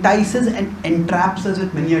that entices and entraps us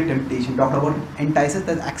with many a temptation. Talk about entices,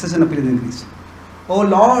 that access and appeal is increased. Oh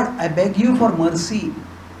Lord, I beg you for mercy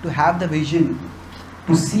to have the vision,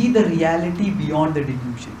 to see the reality beyond the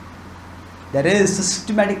delusion. There is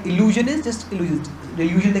systematic, illusion is just illusion. The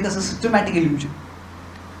illusion like a systematic illusion.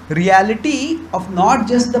 Reality of not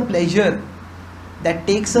just the pleasure that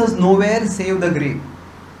takes us nowhere save the grave.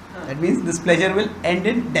 That means this pleasure will end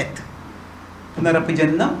in death. Punarapi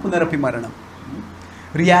jannam, punarapi maranam.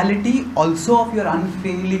 reality also of your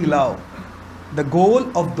unfailing love, the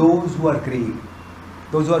goal of those who are grave,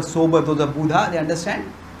 those who are sober, those who are Buddha, they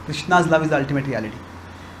understand Krishna's love is the ultimate reality.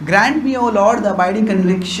 Grant me, O Lord, the abiding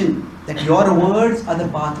conviction that your words are the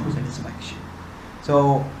path to satisfaction.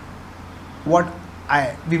 So,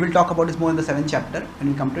 we will talk about this more in the 7th chapter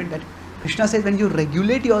when we come to it, that Krishna says when you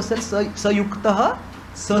regulate yourself, sa yuktaha,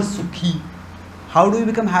 sa sukhi. How do we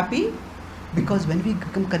become happy? Because when we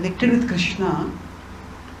become connected with Krishna,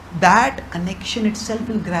 that connection itself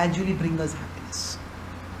will gradually bring us happiness.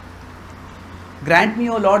 Grant me,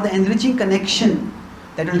 O Lord, the enriching connection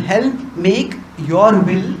that will help make your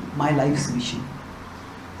will my life's mission.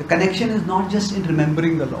 The connection is not just in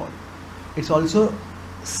remembering the Lord, it's also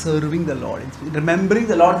serving the Lord, it's remembering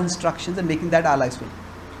the Lord's instructions and making that our life's will.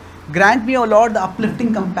 Grant me, O Lord, the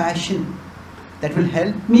uplifting compassion that will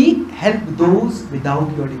help me help those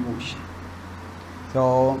without your devotion.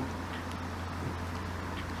 So,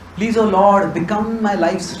 please, O Lord, become my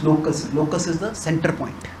life's locus. Locus is the center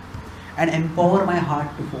point, and empower my heart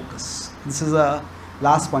to focus. This is a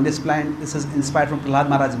last point. This is inspired from Prahlad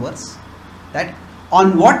Maharaj's verse, that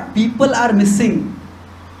on what people are missing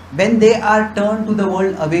when they are turned to the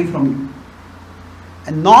world away from you,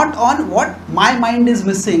 and not on what my mind is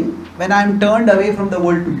missing when I am turned away from the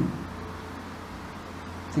world to you.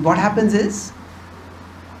 See, what happens is,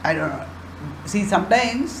 I don't know. See,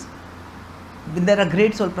 sometimes when there are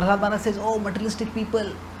great souls, Prahlad Maharaj says, oh, materialistic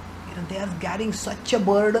people, they are carrying such a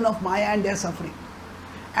burden of Maya and they are suffering.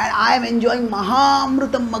 And I am enjoying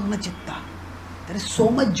Mahamrutam Magna Chitta. There is so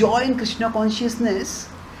much joy in Krishna consciousness,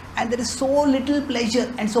 and there is so little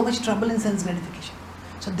pleasure and so much trouble in sense gratification.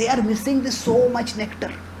 So they are missing this so much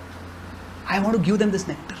nectar. I want to give them this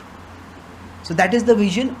nectar. So that is the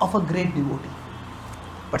vision of a great devotee.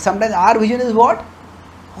 But sometimes our vision is what?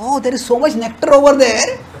 Oh, there is so much nectar over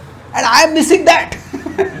there and I am missing that.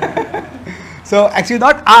 So actually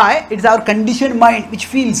not I, it's our conditioned mind which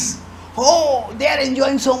feels, oh, they are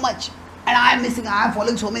enjoying so much and I am missing, I am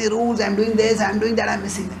following so many rules, I am doing this, I am doing that, I am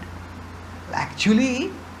missing that. Actually,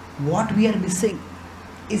 what we are missing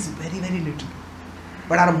is very, very little.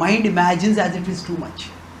 But our mind imagines as if it is too much.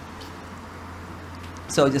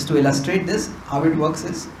 So just to illustrate this, how it works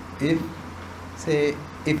is,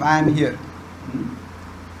 if I am here,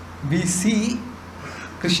 we see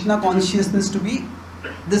Krishna consciousness to be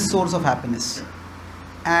this source of happiness,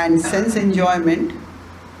 and sense enjoyment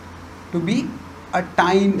to be a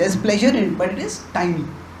tiny, there's pleasure in it, but it is tiny.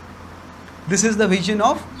 This is the vision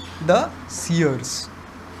of the seers,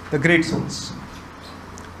 the great souls.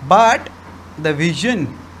 But the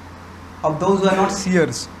vision of those who are not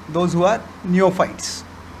seers, those who are neophytes,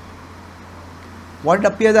 what it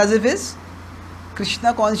appears as if is,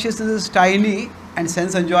 Krishna consciousness is tiny and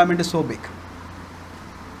sense enjoyment is so big.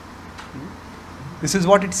 This is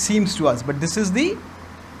what it seems to us, but this is the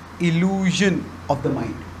illusion of the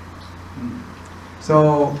mind.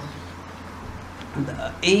 So,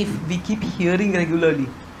 if we keep hearing regularly,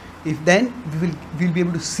 if then we'll be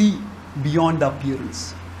able to see beyond the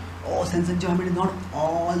appearance. Oh, sense enjoyment is not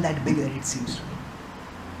all that big that it seems to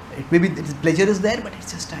be. It may be, pleasure is there, but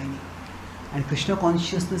it's just tiny. And Krishna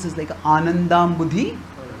consciousness is like Anandam Buddhi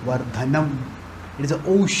Vardhanam. It is an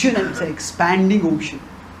ocean and it's an expanding ocean.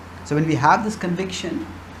 So when we have this conviction,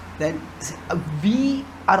 then we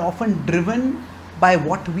are often driven by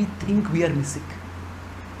what we think we are missing.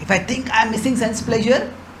 If I think I am missing sense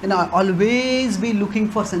pleasure, then I'll always be looking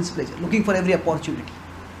for sense pleasure, looking for every opportunity.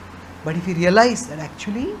 But if you realize that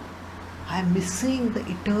actually I am missing the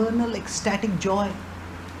eternal ecstatic joy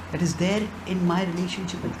that is there in my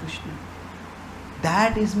relationship with Krishna,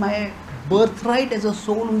 that is my birthright as a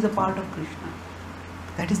soul who is a part of Krishna.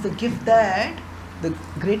 That is the gift that the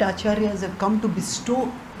great acharyas have come to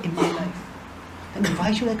bestow in my life. Then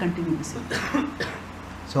why should I continue missing?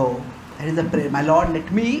 So that is the prayer. My Lord,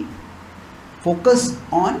 let me focus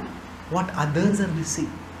on what others are missing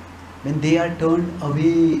when they are turned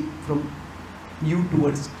away from you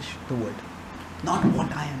towards the world. Not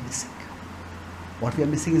what I am missing. What we are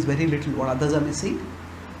missing is very little. What others are missing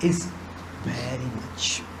is very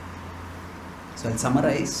much. So I'll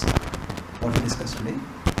summarize what we discussed today.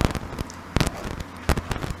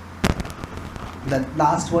 The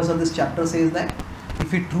last verse of this chapter says that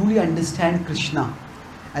if we truly understand Krishna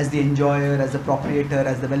as the enjoyer, as the proprietor,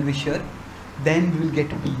 as the well-wisher, then we will get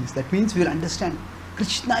peace. That means we will understand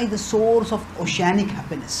Krishna is the source of oceanic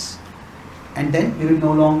happiness. And then we will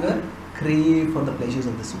no longer crave for the pleasures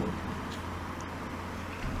of this world.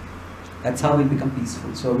 That's how we become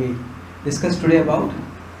peaceful. So we discussed today about,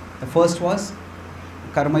 the first was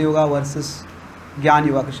Karma Yoga versus Jnana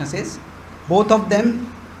Yoga. Krishna says both of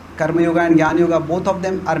them Karma Yoga and Jnana Yoga, both of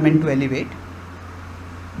them are meant to elevate.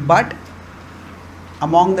 But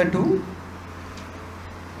among the two,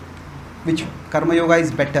 which Karma Yoga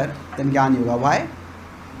is better than Jnana Yoga? Why?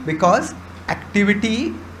 Because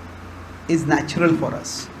activity is natural for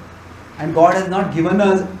us. And God has not given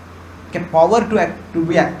us power to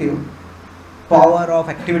be active, power of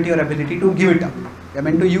activity or ability to give it up. We are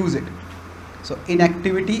meant to use it. So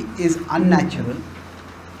inactivity is unnatural,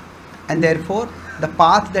 and therefore the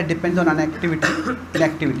path that depends on inactivity.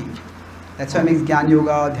 That's why it makes Jnana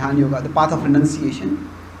Yoga, Dhyana Yoga, the path of renunciation,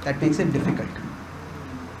 that makes it difficult.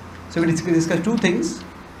 So we discuss two things.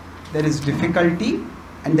 There is difficulty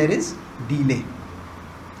and there is delay.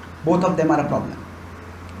 Both of them are a problem.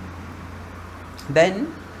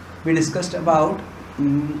 Then we discussed about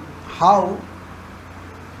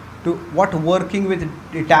what working with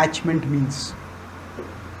detachment means.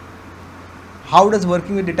 How does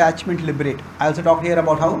working with detachment liberate? I also talked here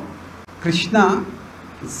about how Krishna,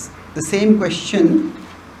 the same question,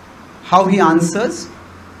 how he answers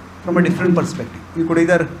from a different perspective. You could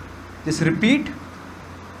either just repeat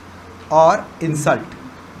or insult,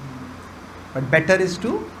 but better is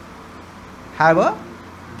to have a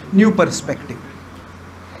new perspective.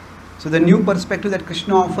 So the new perspective that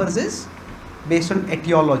Krishna offers is based on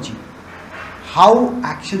etiology, how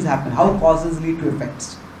actions happen, how causes lead to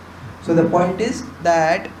effects. So the point is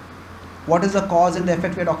that what is the cause and the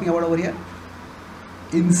effect we are talking about over here?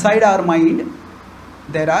 Inside our mind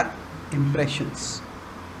there are impressions.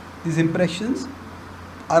 These impressions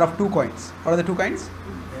are of two kinds. What are the two kinds?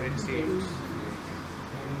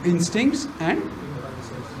 Instincts and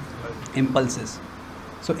impulses.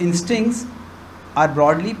 So instincts are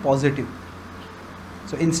broadly positive.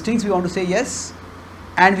 So instincts, we want to say yes,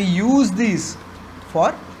 and we use these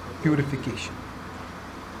for purification.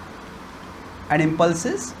 And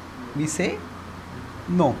impulses, we say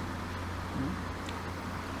no.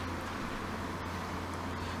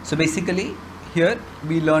 So basically here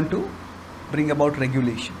we learn to bring about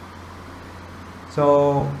regulation.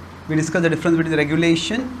 So we discussed the difference between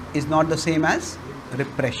regulation is not the same as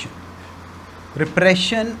repression.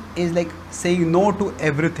 Repression is like saying no to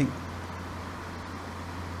everything.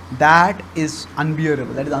 That is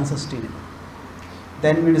unbearable, that is unsustainable.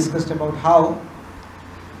 Then we discussed about how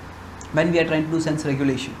when we are trying to do sense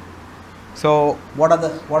regulation. So what are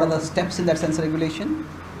the steps in that sense regulation?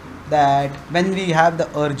 That when we have the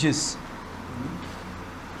urges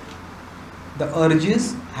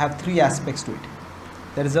have three aspects to it.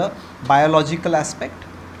 There is a biological aspect,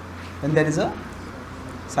 then there is a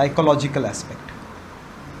psychological aspect,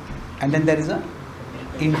 and then there is a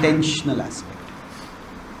intentional aspect.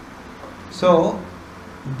 So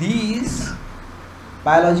these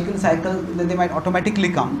biological cycles, they might automatically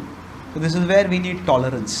come. So this is where we need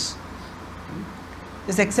tolerance.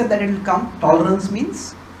 Just accept that it will come. Tolerance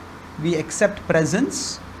means we accept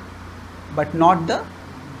presence but not the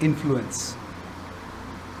influence.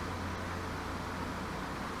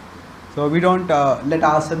 So we don't let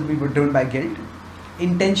ourselves be driven by guilt.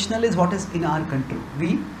 Intentional is what is in our control.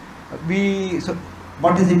 So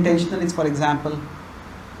what is intentional is, for example,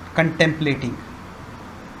 contemplating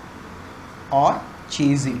or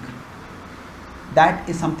chasing. That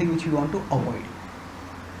is something which we want to avoid.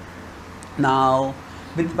 Now,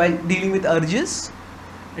 while dealing with urges,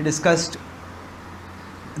 we discussed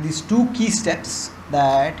these two key steps,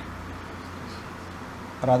 that,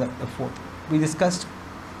 rather the fourth. We discussed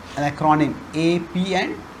an acronym A, P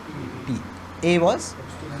and T. A was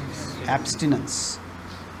abstinence.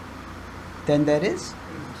 Then there is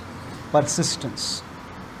persistence,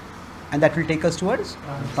 and that will take us towards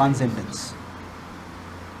transcendence.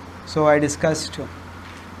 So I discussed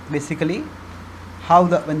basically how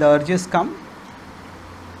when the urges come,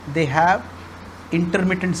 they have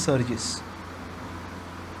intermittent surges.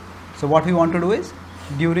 So what we want to do is,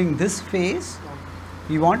 during this phase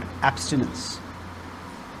we want abstinence,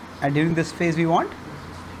 and during this phase we want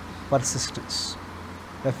persistence,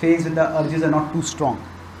 the phase when the urges are not too strong.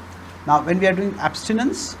 Now when we are doing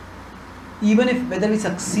abstinence, even if whether we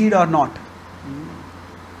succeed or not,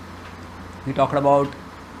 we talked about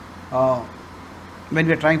when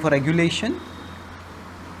we are trying for regulation,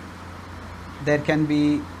 there can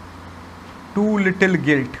be too little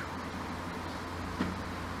guilt,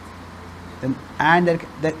 then, and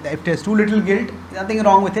if there is too little guilt, nothing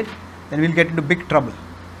wrong with it, then we will get into big trouble.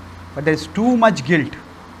 But there is too much guilt,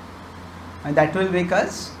 and that will make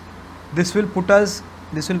us, this will put us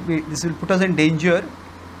in danger,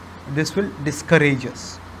 this will discourage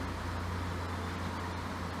us.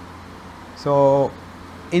 So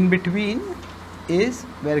in between is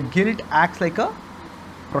where guilt acts like a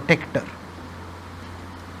protector.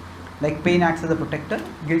 Like pain acts as a protector,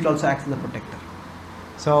 guilt also acts as a protector.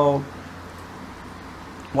 So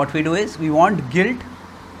what we do is we want guilt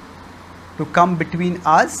to come between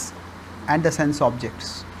us and the sense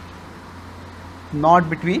objects, not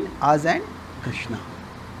between us and Krishna.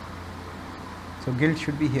 So guilt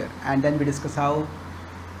should be here, and then we discuss how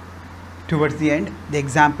towards the end the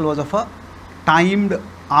example was of a timed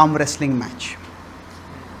arm wrestling match.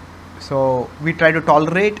 So we try to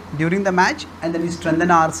tolerate during the match, and then we strengthen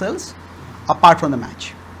ourselves apart from the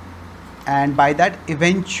match, and by that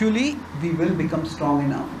eventually we will become strong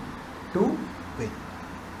enough to win.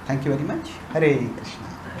 Thank you very much. Hare Krishna.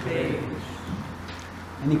 Hare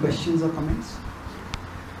Krishna. Any questions or comments?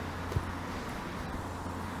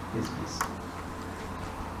 Yes, please.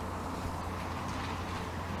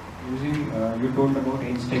 You told about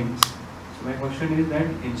instincts. So my question is that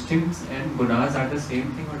instincts and gunas are the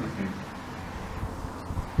same thing or different?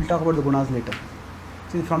 We'll talk about the gunas later.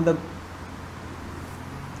 See, from the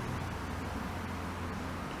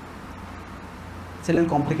it's a little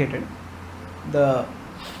complicated. The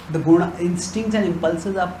guna, instincts and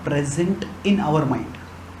impulses are present in our mind.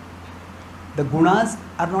 The gunas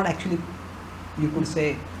are not actually, you could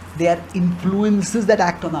say, they are influences that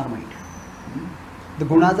act on our mind. The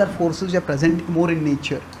gunas are forces which are present more in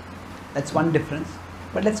nature. That's one difference.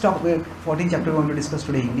 But let's talk about 14th chapter we are going to discuss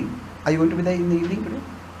today evening. Are you going to be there in the evening today?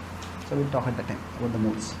 So we'll talk at that time about the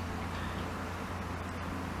modes.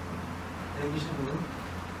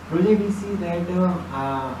 Really, we see that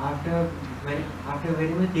after very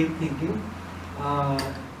much deep thinking,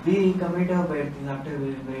 we commit a bad thing after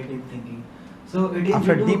very deep thinking. So it is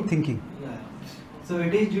After due deep to, thinking. Yeah. So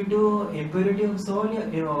it is due to impurity of soul,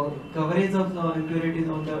 coverage of impurities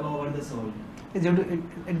over the soul. It's due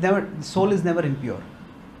to, the soul is never impure.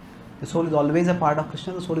 The soul is always a part of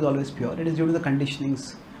Krishna. The soul is always pure. It is due to the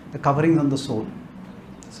conditionings, the coverings on the soul.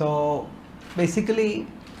 So basically,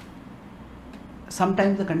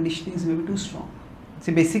 sometimes the conditionings may be too strong.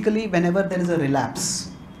 See, basically, whenever there is a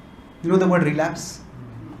relapse, you know the word relapse?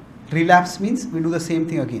 Relapse means we do the same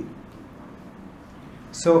thing again.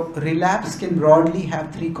 So relapse can broadly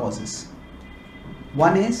have three causes.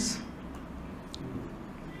 One is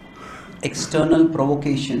external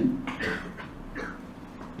provocation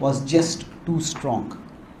was just too strong.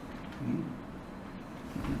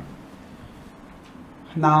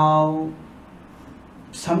 Now,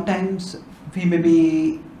 sometimes we may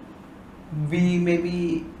be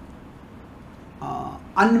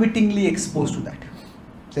unwittingly exposed to that.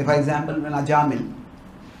 Say, for example, when Ajamil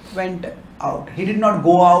went out, he did not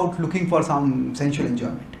go out looking for some sensual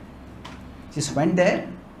enjoyment. Just went there,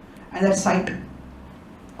 and that sight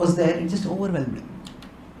was there. It just overwhelmed him.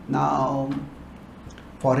 Now,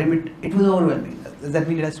 for him, it was overwhelming. Does that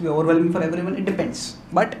mean it has to be overwhelming for everyone? It depends.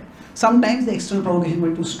 But sometimes the external provocation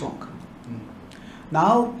was too strong.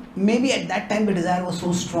 Now, maybe at that time the desire was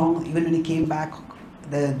so strong, even when he came back,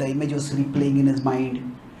 the image was replaying in his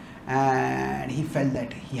mind, and he felt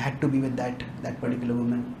that he had to be with that particular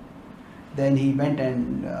woman. Then he went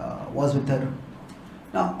and was with her.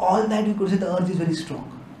 Now, all that you could say, the urge is very strong.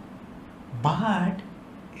 But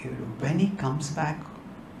when he comes back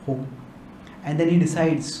home, and then he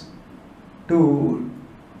decides to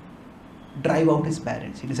drive out his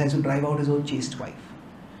parents, he decides to drive out his own chaste wife,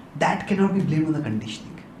 that cannot be blamed on the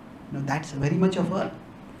conditioning. That's very much of a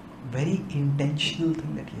very intentional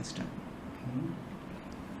thing that he has done.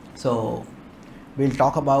 So we'll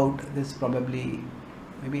talk about this probably,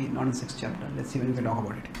 maybe not in 6th chapter. Let's see when we can talk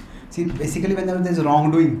about it. See, basically whenever there is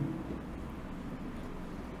wrongdoing,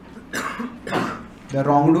 the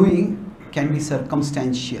wrongdoing can be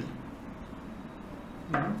circumstantial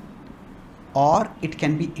or it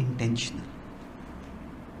can be intentional.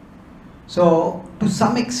 So to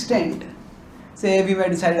some extent, say we were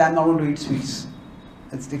decided I'm not going to eat sweets.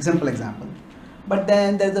 It's a simple example. But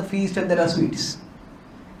then there's a feast and there are sweets.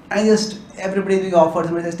 And just everybody being offered,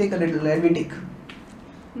 somebody says take a little, let me take.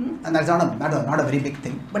 And that's not a very big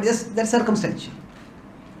thing, but just that's circumstantial.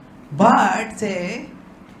 But say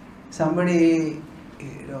somebody,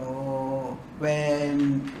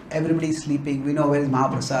 when everybody is sleeping, we know where is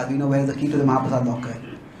Mahaprasad, we know where is the key to the Mahaprasad locker.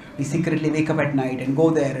 We secretly wake up at night and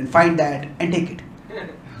go there and find that and take it.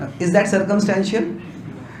 Is that circumstantial?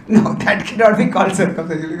 No, that cannot be called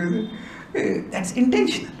circumstantial because that's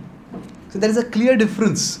intentional. So there is a clear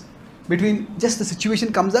difference between just the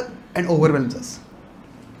situation comes up and overwhelms us.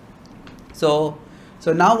 So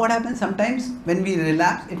now what happens sometimes when we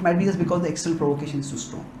relapse, it might be just because the external provocation is too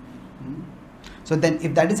strong. So then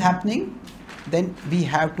if that is happening, then we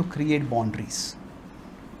have to create boundaries.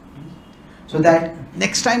 So that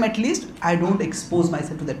next time at least I don't expose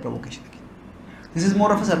myself to that provocation again. This is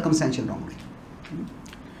more of a circumstantial wrongdoing.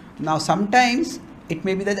 Now sometimes it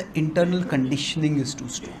may be that the internal conditioning is too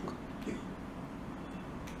strong.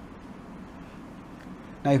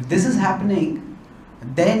 Now if this is happening,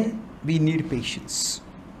 then we need patience.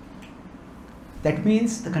 That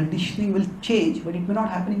means the conditioning will change, but it may not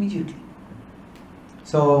happen immediately.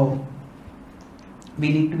 So we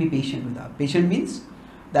need to be patient with that. Patient means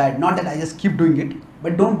that not that I just keep doing it,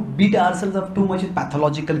 but don't beat ourselves up too much with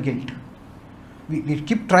pathological guilt. We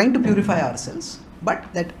keep trying to purify ourselves, but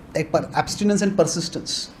that abstinence and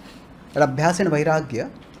persistence, that abhyas and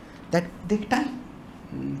vairagya, that take time.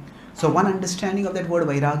 So one understanding of that word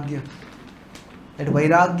vairagya, that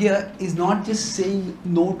vairagya is not just saying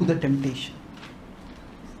no to the temptation.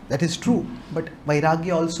 That is true, but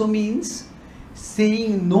vairagya also means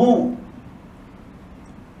saying no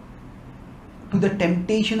to the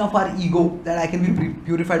temptation of our ego that I can be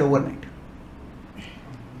purified overnight.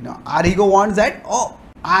 Our ego wants that,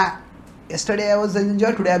 yesterday I was an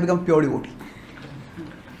enjoyer, today I become pure devotee.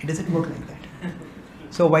 It doesn't work like that.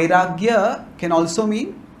 So vairagya can also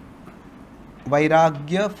mean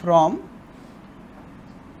vairagya from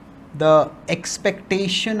the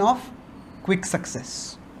expectation of quick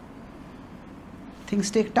success. Things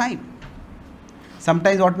take time.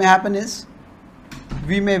 Sometimes what may happen is,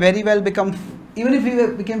 we may very well become, even if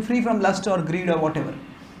we became free from lust or greed or whatever,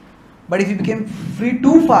 but if we became free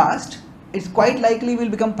too fast, it's quite likely we'll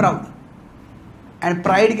become proud. And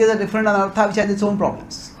pride is a different anartha which has its own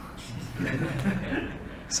problems.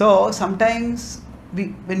 So sometimes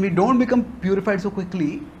when we don't become purified so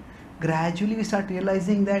quickly, gradually we start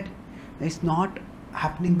realizing that it's not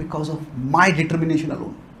happening because of my determination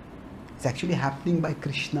alone. It's actually happening by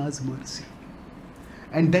Krishna's mercy.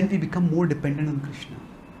 And then we become more dependent on Krishna.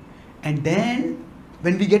 And then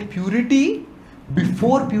when we get purity,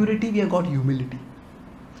 before purity we have got humility.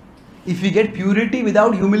 If we get purity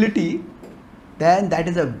without humility, then that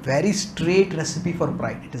is a very straight recipe for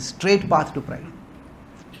pride. It is a straight path to pride.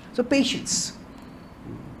 So patience.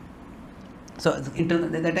 So at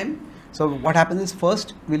that time, so what happens is,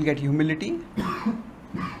 first we'll get humility.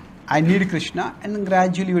 I need Krishna, and then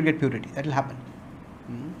gradually we'll get purity. That will happen.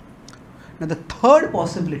 Now the third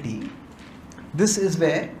possibility, this is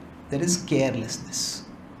where there is carelessness.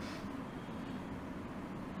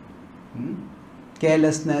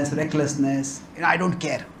 Carelessness, recklessness, I don't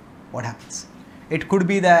care what happens. It could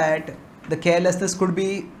be that the carelessness could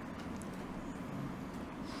be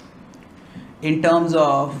in terms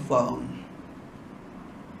of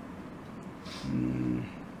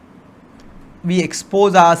we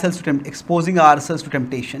exposing ourselves to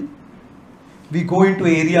temptation. We go into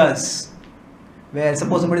areas where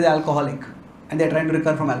suppose somebody is alcoholic and they are trying to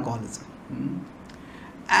recover from alcoholism.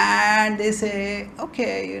 And they say,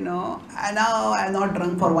 okay, now I am not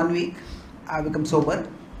drunk for 1 week, I have become sober.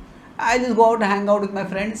 I just go out and hang out with my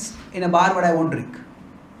friends in a bar, but I won't drink.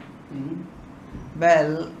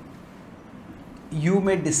 Well, you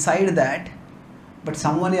may decide that, but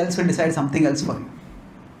someone else will decide something else for you.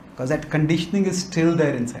 Because that conditioning is still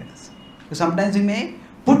there inside us. So sometimes we may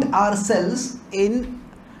put ourselves in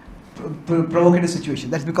provocative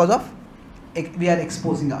situations. That's because of we are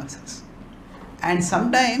exposing ourselves. And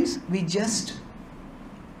sometimes we just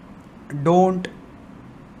don't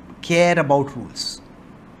care about rules.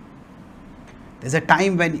 There's a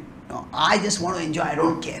time when I just want to enjoy, I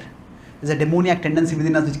don't care. There's a demoniac tendency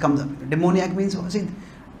within us which comes up. Demoniac means, see,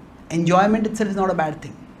 enjoyment itself is not a bad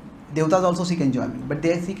thing. Devatas also seek enjoyment, but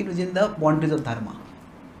they seek it within the boundaries of dharma.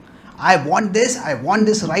 I want this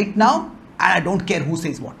right now, and I don't care who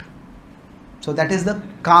says what. So that is the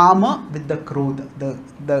kama with the krodha,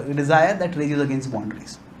 the desire that rages against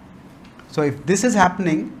boundaries. So if this is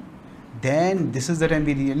happening, then this is the time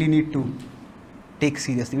we really need to take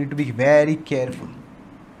seriously. We need to be very careful.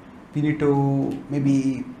 We need to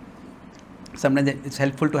maybe, sometimes it's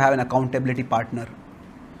helpful to have an accountability partner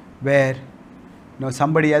where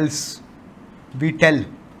somebody else, we tell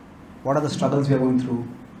what are the struggles we are going through,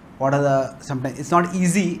 sometimes it's not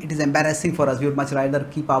easy, it is embarrassing for us. We would much rather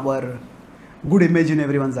keep our good image in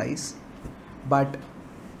everyone's eyes, but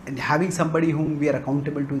having somebody whom we are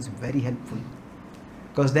accountable to is very helpful,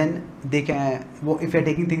 because then they can, if we are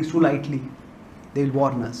taking things too lightly, they will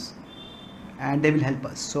warn us and they will help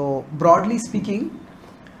us. So broadly speaking,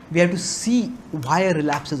 we have to see why a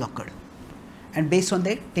relapse has occurred, and based on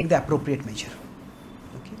that take the appropriate measure.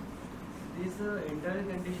 Okay. This internal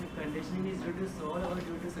conditioning is due to soul or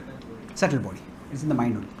due to subtle body? Subtle body. It's in the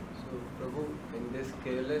mind only. So Prabhu, in this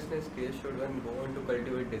carelessness case, should one go on to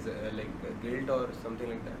cultivate guilt or something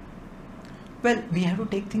like that? Well, we have to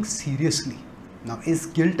take things seriously. Now, is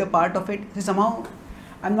guilt a part of it? See, somehow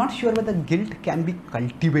I'm not sure whether guilt can be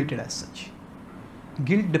cultivated as such.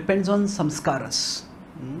 Guilt depends on samskaras.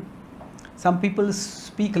 Some people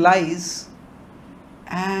speak lies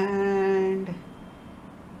and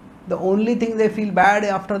the only thing they feel bad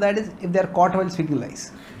after that is if they are caught while speaking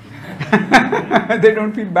lies. They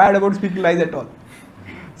don't feel bad about speaking lies at all.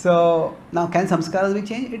 So now can samskaras be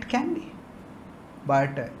changed? It can be.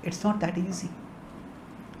 But it's not that easy.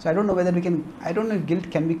 So I don't know whether I don't know if guilt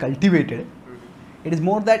can be cultivated. It is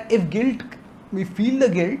more that if we feel the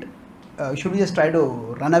guilt, should we just try to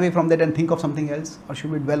run away from that and think of something else, or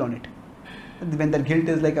should we dwell on it? When that guilt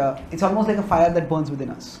is it's almost like a fire that burns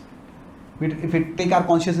within us. If we take our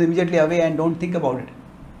consciousness immediately away and don't think about it,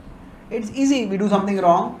 it's easy. We do something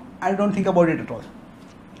wrong and don't think about it at all.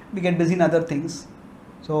 We get busy in other things.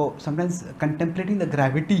 So sometimes contemplating the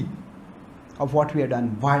gravity of what we have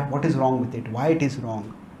done, what is wrong with it, why it is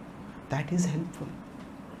wrong, that is helpful.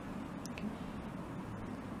 Okay.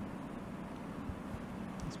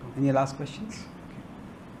 Any last questions? Okay.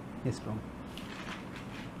 Yes, bro.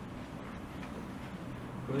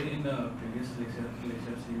 In previous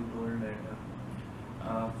lectures you told that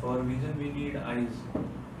for vision we need eyes,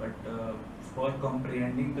 but for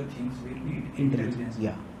comprehending the things we need intelligence.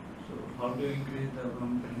 Yeah. So how do you increase the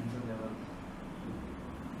comprehension level?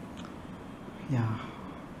 Yeah.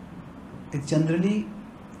 It's generally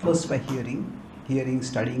first by hearing,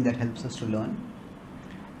 studying, that helps us to learn.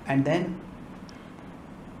 And then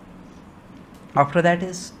after that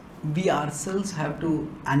is we ourselves have to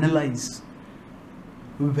analyze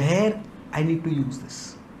where I need to use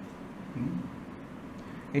this.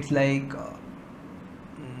 It's like,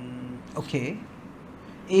 okay,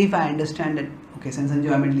 if I understand that, okay, sense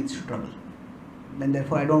enjoyment leads to trouble, then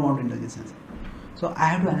therefore I don't want to indulge in sense. So I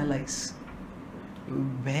have to analyze,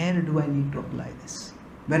 where do I need to apply this?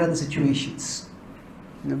 Where are the situations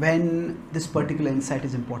when this particular insight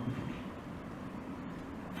is important for me?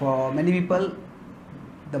 For many people,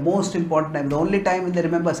 the most important time, the only time when they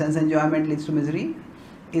remember sense enjoyment leads to misery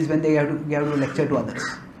is when they have to lecture to others.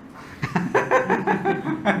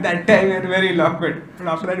 At that time we are very awkward, but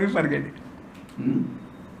after that we forget it.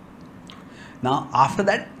 Now after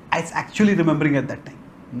that, it's actually remembering at that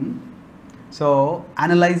time. So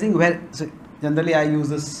analyzing so generally I use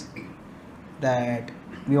this, that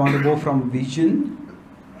we want to go from vision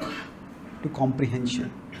to comprehension.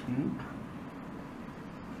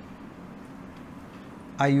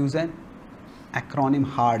 I use an acronym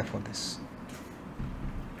HARD for this.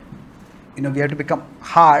 We have to become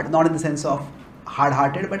hard, not in the sense of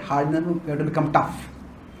hard-hearted, but hard enough, we have to become tough.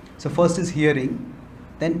 So first is hearing,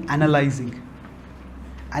 then analyzing.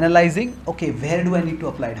 Analyzing, okay, where do I need to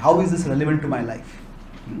apply it? How is this relevant to my life?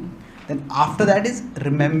 Then after that is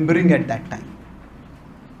remembering at that time.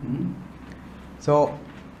 So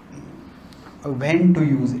when to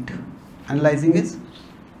use it? Analyzing is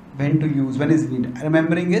when to use, when is needed.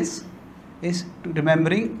 Remembering is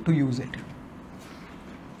remembering to use it.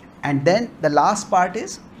 And then the last part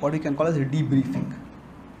is what we can call as a debriefing.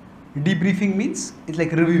 Debriefing means it's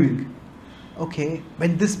like reviewing. Okay,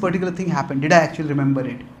 when this particular thing happened, did I actually remember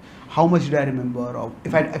it? How much did I remember? Or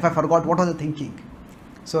if I forgot, what was the thinking?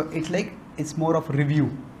 So it's more of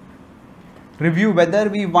review. Review whether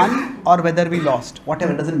we won or whether we lost,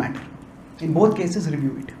 whatever, doesn't matter. In both cases,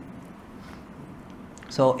 review it.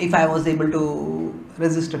 So if I was able to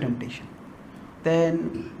resist a temptation,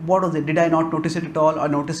 then what was it? Did I not notice it at all, or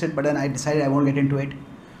notice it but then I decided I won't get into it?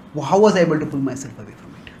 How was I able to pull myself away from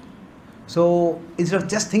it? So instead of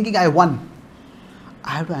just thinking I won,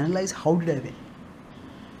 I have to analyze, how did I win?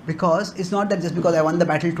 Because it's not that just because I won the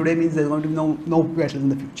battle today means there's going to be no battles in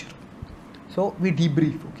the future. So we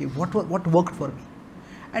debrief, okay, what worked for me?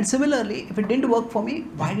 And similarly, if it didn't work for me,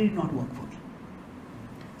 why did it not work for me?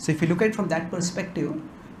 So if you look at it from that perspective,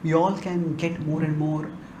 we all can get more and more.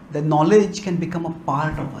 The knowledge can become a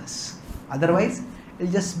part of us. Otherwise, it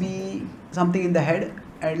will just be something in the head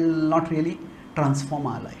and it will not really transform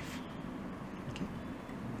our life.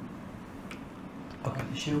 Okay.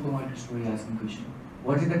 Shiv Kumar is asking question.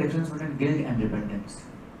 What is the difference between guilt and repentance?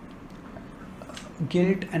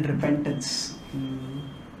 Guilt and repentance.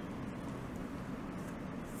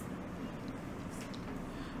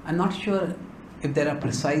 I'm not sure if there are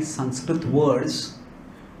precise Sanskrit words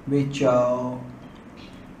which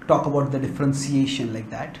talk about the differentiation like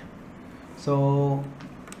that. So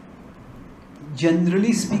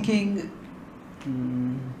generally speaking,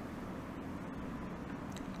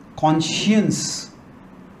 conscience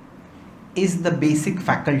is the basic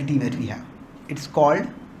faculty that we have. It's called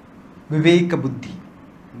Viveka Buddhi.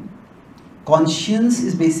 Conscience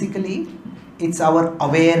is basically, it's our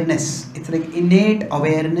awareness. It's like innate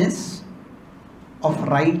awareness of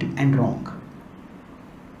right and wrong.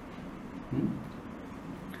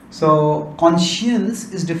 So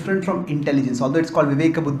conscience is different from intelligence. Although it's called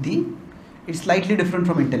Viveka Buddhi, it's slightly different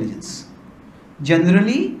from intelligence.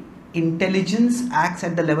 Generally, intelligence acts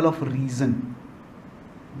at the level of reason.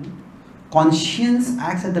 Conscience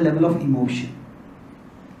acts at the level of emotion.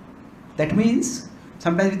 That means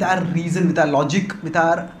sometimes with our reason, with our logic, with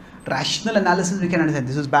our rational analysis, we can understand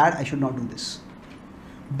this is bad, I should not do this.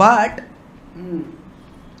 But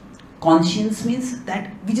conscience means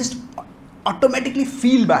that we just automatically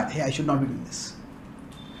feel bad. Hey, I should not be doing this.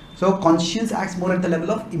 So conscience acts more at the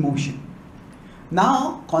level of emotion.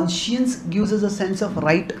 Now conscience gives us a sense of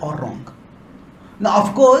right or wrong. Now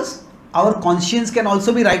of course our conscience can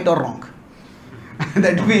also be right or wrong.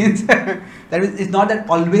 That means it's not that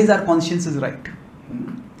always our conscience is right.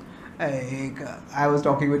 I was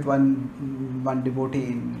talking with one devotee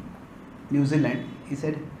in New Zealand. He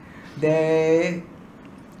said they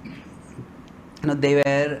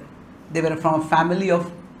were from a family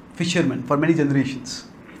of fishermen for many generations.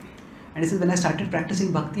 And he says, when I started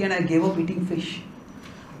practicing bhakti and I gave up eating fish,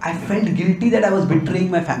 I felt guilty that I was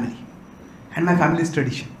betraying my family and my family's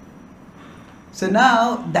tradition. So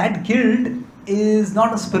now that guilt is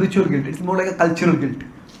not a spiritual guilt, it's more like a cultural guilt.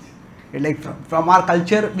 Like from our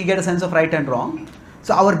culture we get a sense of right and wrong.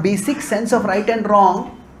 So our basic sense of right and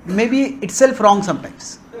wrong may be itself wrong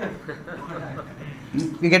sometimes.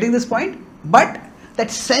 We're getting this point? But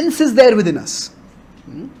that sense is there within us.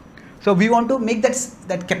 So we want to make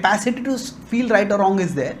that capacity to feel right or wrong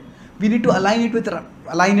is there. We need to align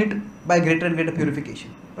it by greater and greater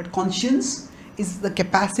purification. But conscience is the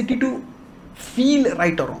capacity to feel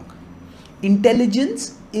right or wrong.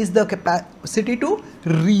 Intelligence is the capacity to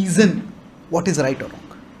reason what is right or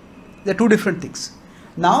wrong. They are two different things.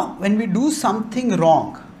 Now when we do something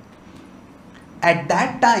wrong, at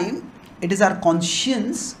that time it is our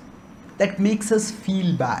conscience that makes us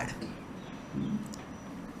feel bad.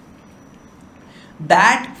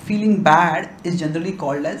 That feeling bad is generally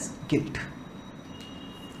called as guilt.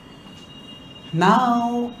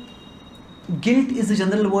 Now, guilt is a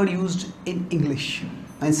general word used in English.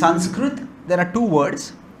 In Sanskrit, there are two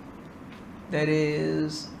words. There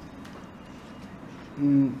is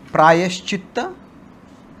prayaschitta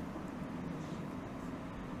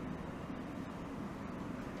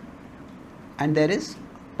and there is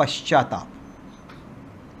paschatap.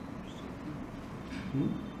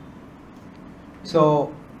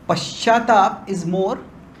 So paschatap is more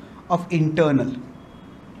of internal.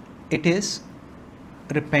 It is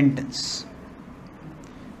repentance.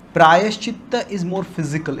 Prayaschitta is more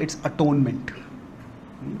physical. It's atonement.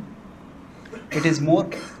 It is more,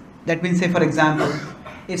 that means, say for example,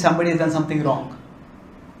 if somebody has done something wrong,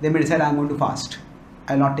 they may decide, I'm going to fast.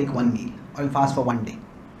 I will not take one meal. I will fast for one day.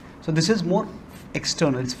 So this is more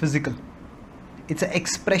external. It's physical. It's an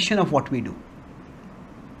expression of what we do.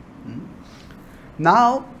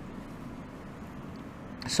 Now,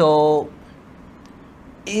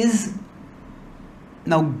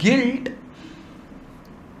 guilt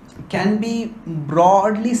can be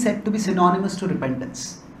broadly said to be synonymous to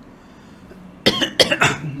repentance.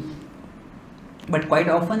 But quite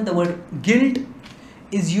often the word guilt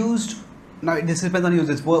is used, now this depends on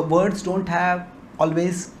usage. Words don't have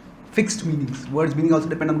always fixed meanings. Words meaning also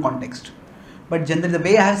depend on context. But generally the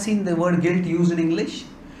way I have seen the word guilt used in English,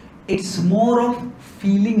 it's more of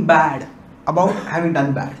feeling bad about having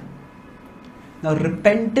done bad. Now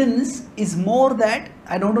repentance is more that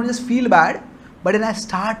I don't want to just feel bad, but then I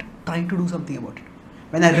start trying to do something about it.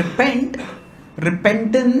 When I repent,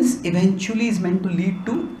 repentance eventually is meant to lead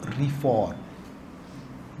to reform.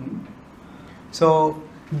 So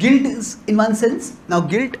guilt is, in one sense, now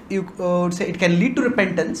guilt, you would say it can lead to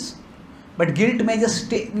repentance, but guilt may just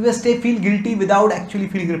feel guilty without actually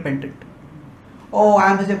feeling repentant. Oh,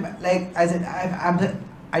 I am such a, like I said,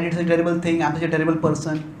 I did such a terrible thing, I am such a terrible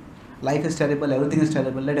person, life is terrible, everything is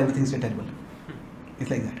terrible, let everything stay terrible. It's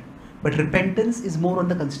like that. But repentance is more on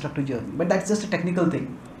the constructive journey. But that's just a technical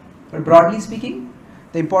thing. But broadly speaking,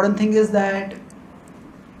 the important thing is that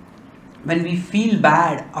when we feel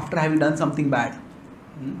bad after having done something bad,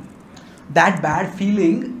 that bad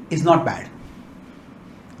feeling is not bad.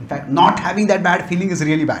 In fact, not having that bad feeling is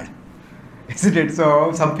really bad. Isn't it?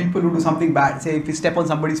 So some people who do something bad, say if we step on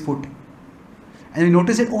somebody's foot and we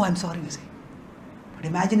notice it, oh, I'm sorry, we say. But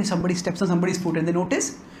imagine if somebody steps on somebody's foot and they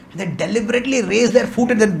notice, and they deliberately raise their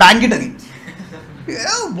foot and then bang it again.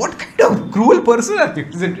 Yeah, what kind of cruel person are you,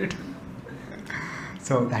 isn't it?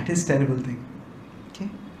 So that is terrible thing. Okay.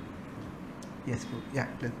 Yes, yeah.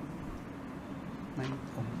 9,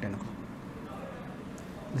 10 o'clock.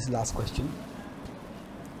 This is the last question.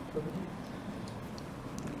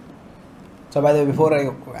 So by the way, before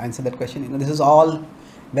I answer that question, this is all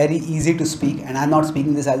very easy to speak, and I'm not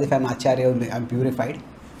speaking this as if I'm Acharya or I'm purified.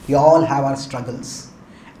 We all have our struggles,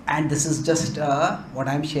 and this is just what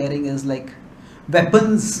I'm sharing is like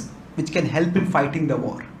weapons which can help in fighting the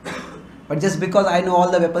war. But just because I know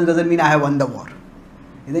all the weapons doesn't mean I have won the war.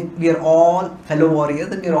 We are all fellow warriors,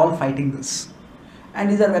 and we are all fighting this. And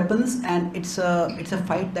these are weapons, and it's a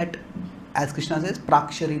fight that, as Krishna says,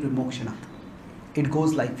 prakshari vimokshanat. It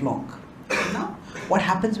goes lifelong. Now, what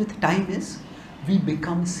happens with time is we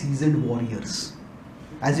become seasoned warriors.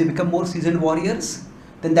 As we become more seasoned warriors,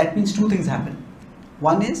 then that means two things happen.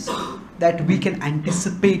 One is that we can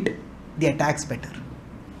anticipate the attacks better,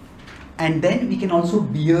 and then we can also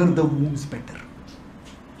bear the wounds better.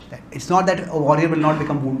 It's not that a warrior will not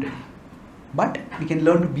become wounded, but we can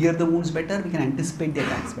learn to bear the wounds better, we can anticipate the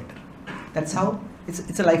attacks better. That's how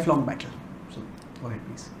it's a lifelong battle. So go ahead,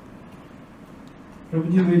 please.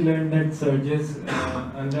 Prabhuji, we learned that surges,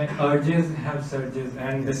 urges have surges,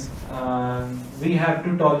 and Yes. We have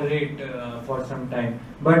to tolerate for some time.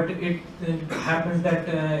 But it happens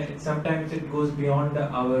that sometimes it goes beyond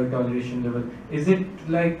our toleration level. Is it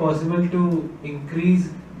like possible to increase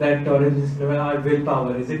that tolerance level, our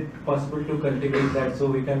willpower? Is it possible to cultivate that so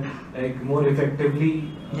we can like more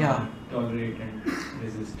effectively tolerate and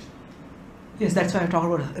resist? Yes, that's why I talk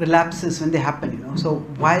about relapses when they happen. So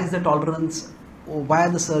why is the tolerance? Why are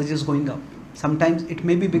the surges going up? Sometimes it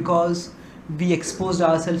may be because we exposed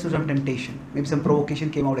ourselves to some temptation. Maybe some provocation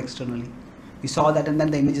came out externally. We saw that, and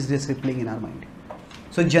then the image is just replaying in our mind.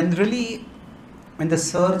 So generally, when the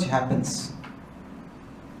surge happens,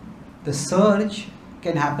 the surge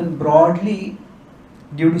can happen broadly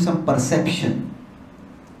due to some perception.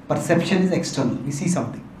 Perception is external. We see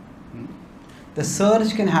something. The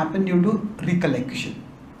surge can happen due to recollection.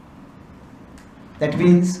 That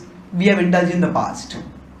means we have indulged in the past,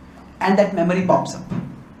 and that memory pops up.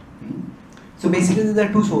 So basically there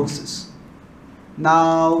are two sources.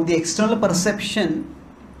 Now the external perception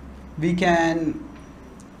we can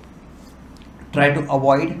try to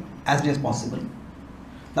avoid as much as possible.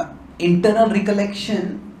 Now internal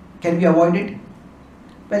recollection, can we avoid it?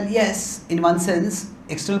 Well, yes, in one sense.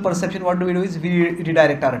 External perception, what do is we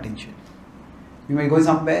redirect our attention. We might go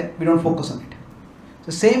somewhere, we don't focus on it.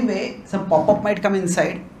 So same way, some pop-up might come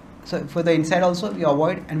inside. So for the inside also, we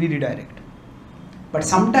avoid and we redirect. But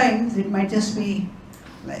sometimes it might just be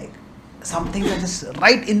like something that's just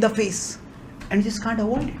right in the face, and you just can't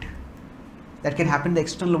avoid it. That can happen in the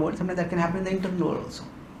external world, sometimes that can happen in the internal world also.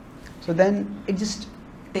 So then it just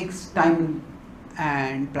takes time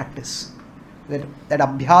and practice. That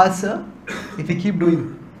abhyasa, if we keep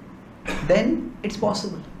doing, then it's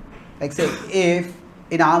possible. Like say, if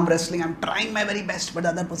in arm wrestling I'm trying my very best, but the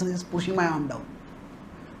other person is pushing my arm down,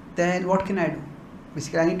 then what can I do?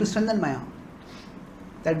 Basically, I need to strengthen my arm.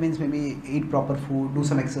 That means maybe eat proper food, do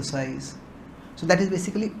some exercise. So that is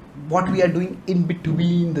basically what we are doing in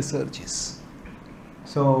between the surges.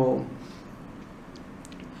 So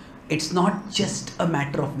it's not just a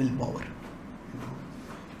matter of willpower,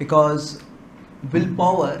 because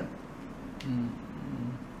willpower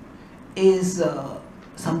is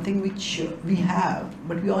something which we have,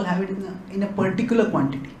 but we all have it in a particular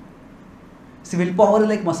quantity. See, willpower is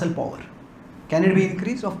like muscle power. Can it be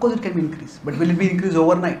increased? Of course it can be increased, but will it be increased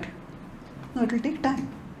overnight? No, it will take time.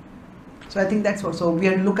 So I think that's what, so we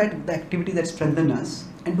have to look at the activities that strengthen us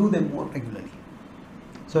and do them more regularly.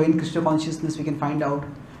 So in Krishna consciousness we can find out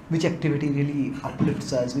which activity really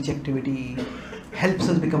uplifts us, which activity helps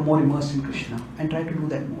us become more immersed in Krishna, and try to do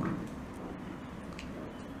that more.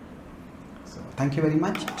 So thank you very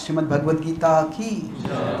much. Srimad Bhagavad Gita ki,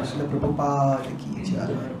 Srila Prabhupada ki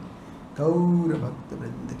jai, Gaura Bhakta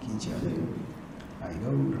Vrinda ki jai,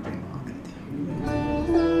 Gaura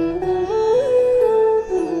Premanandi.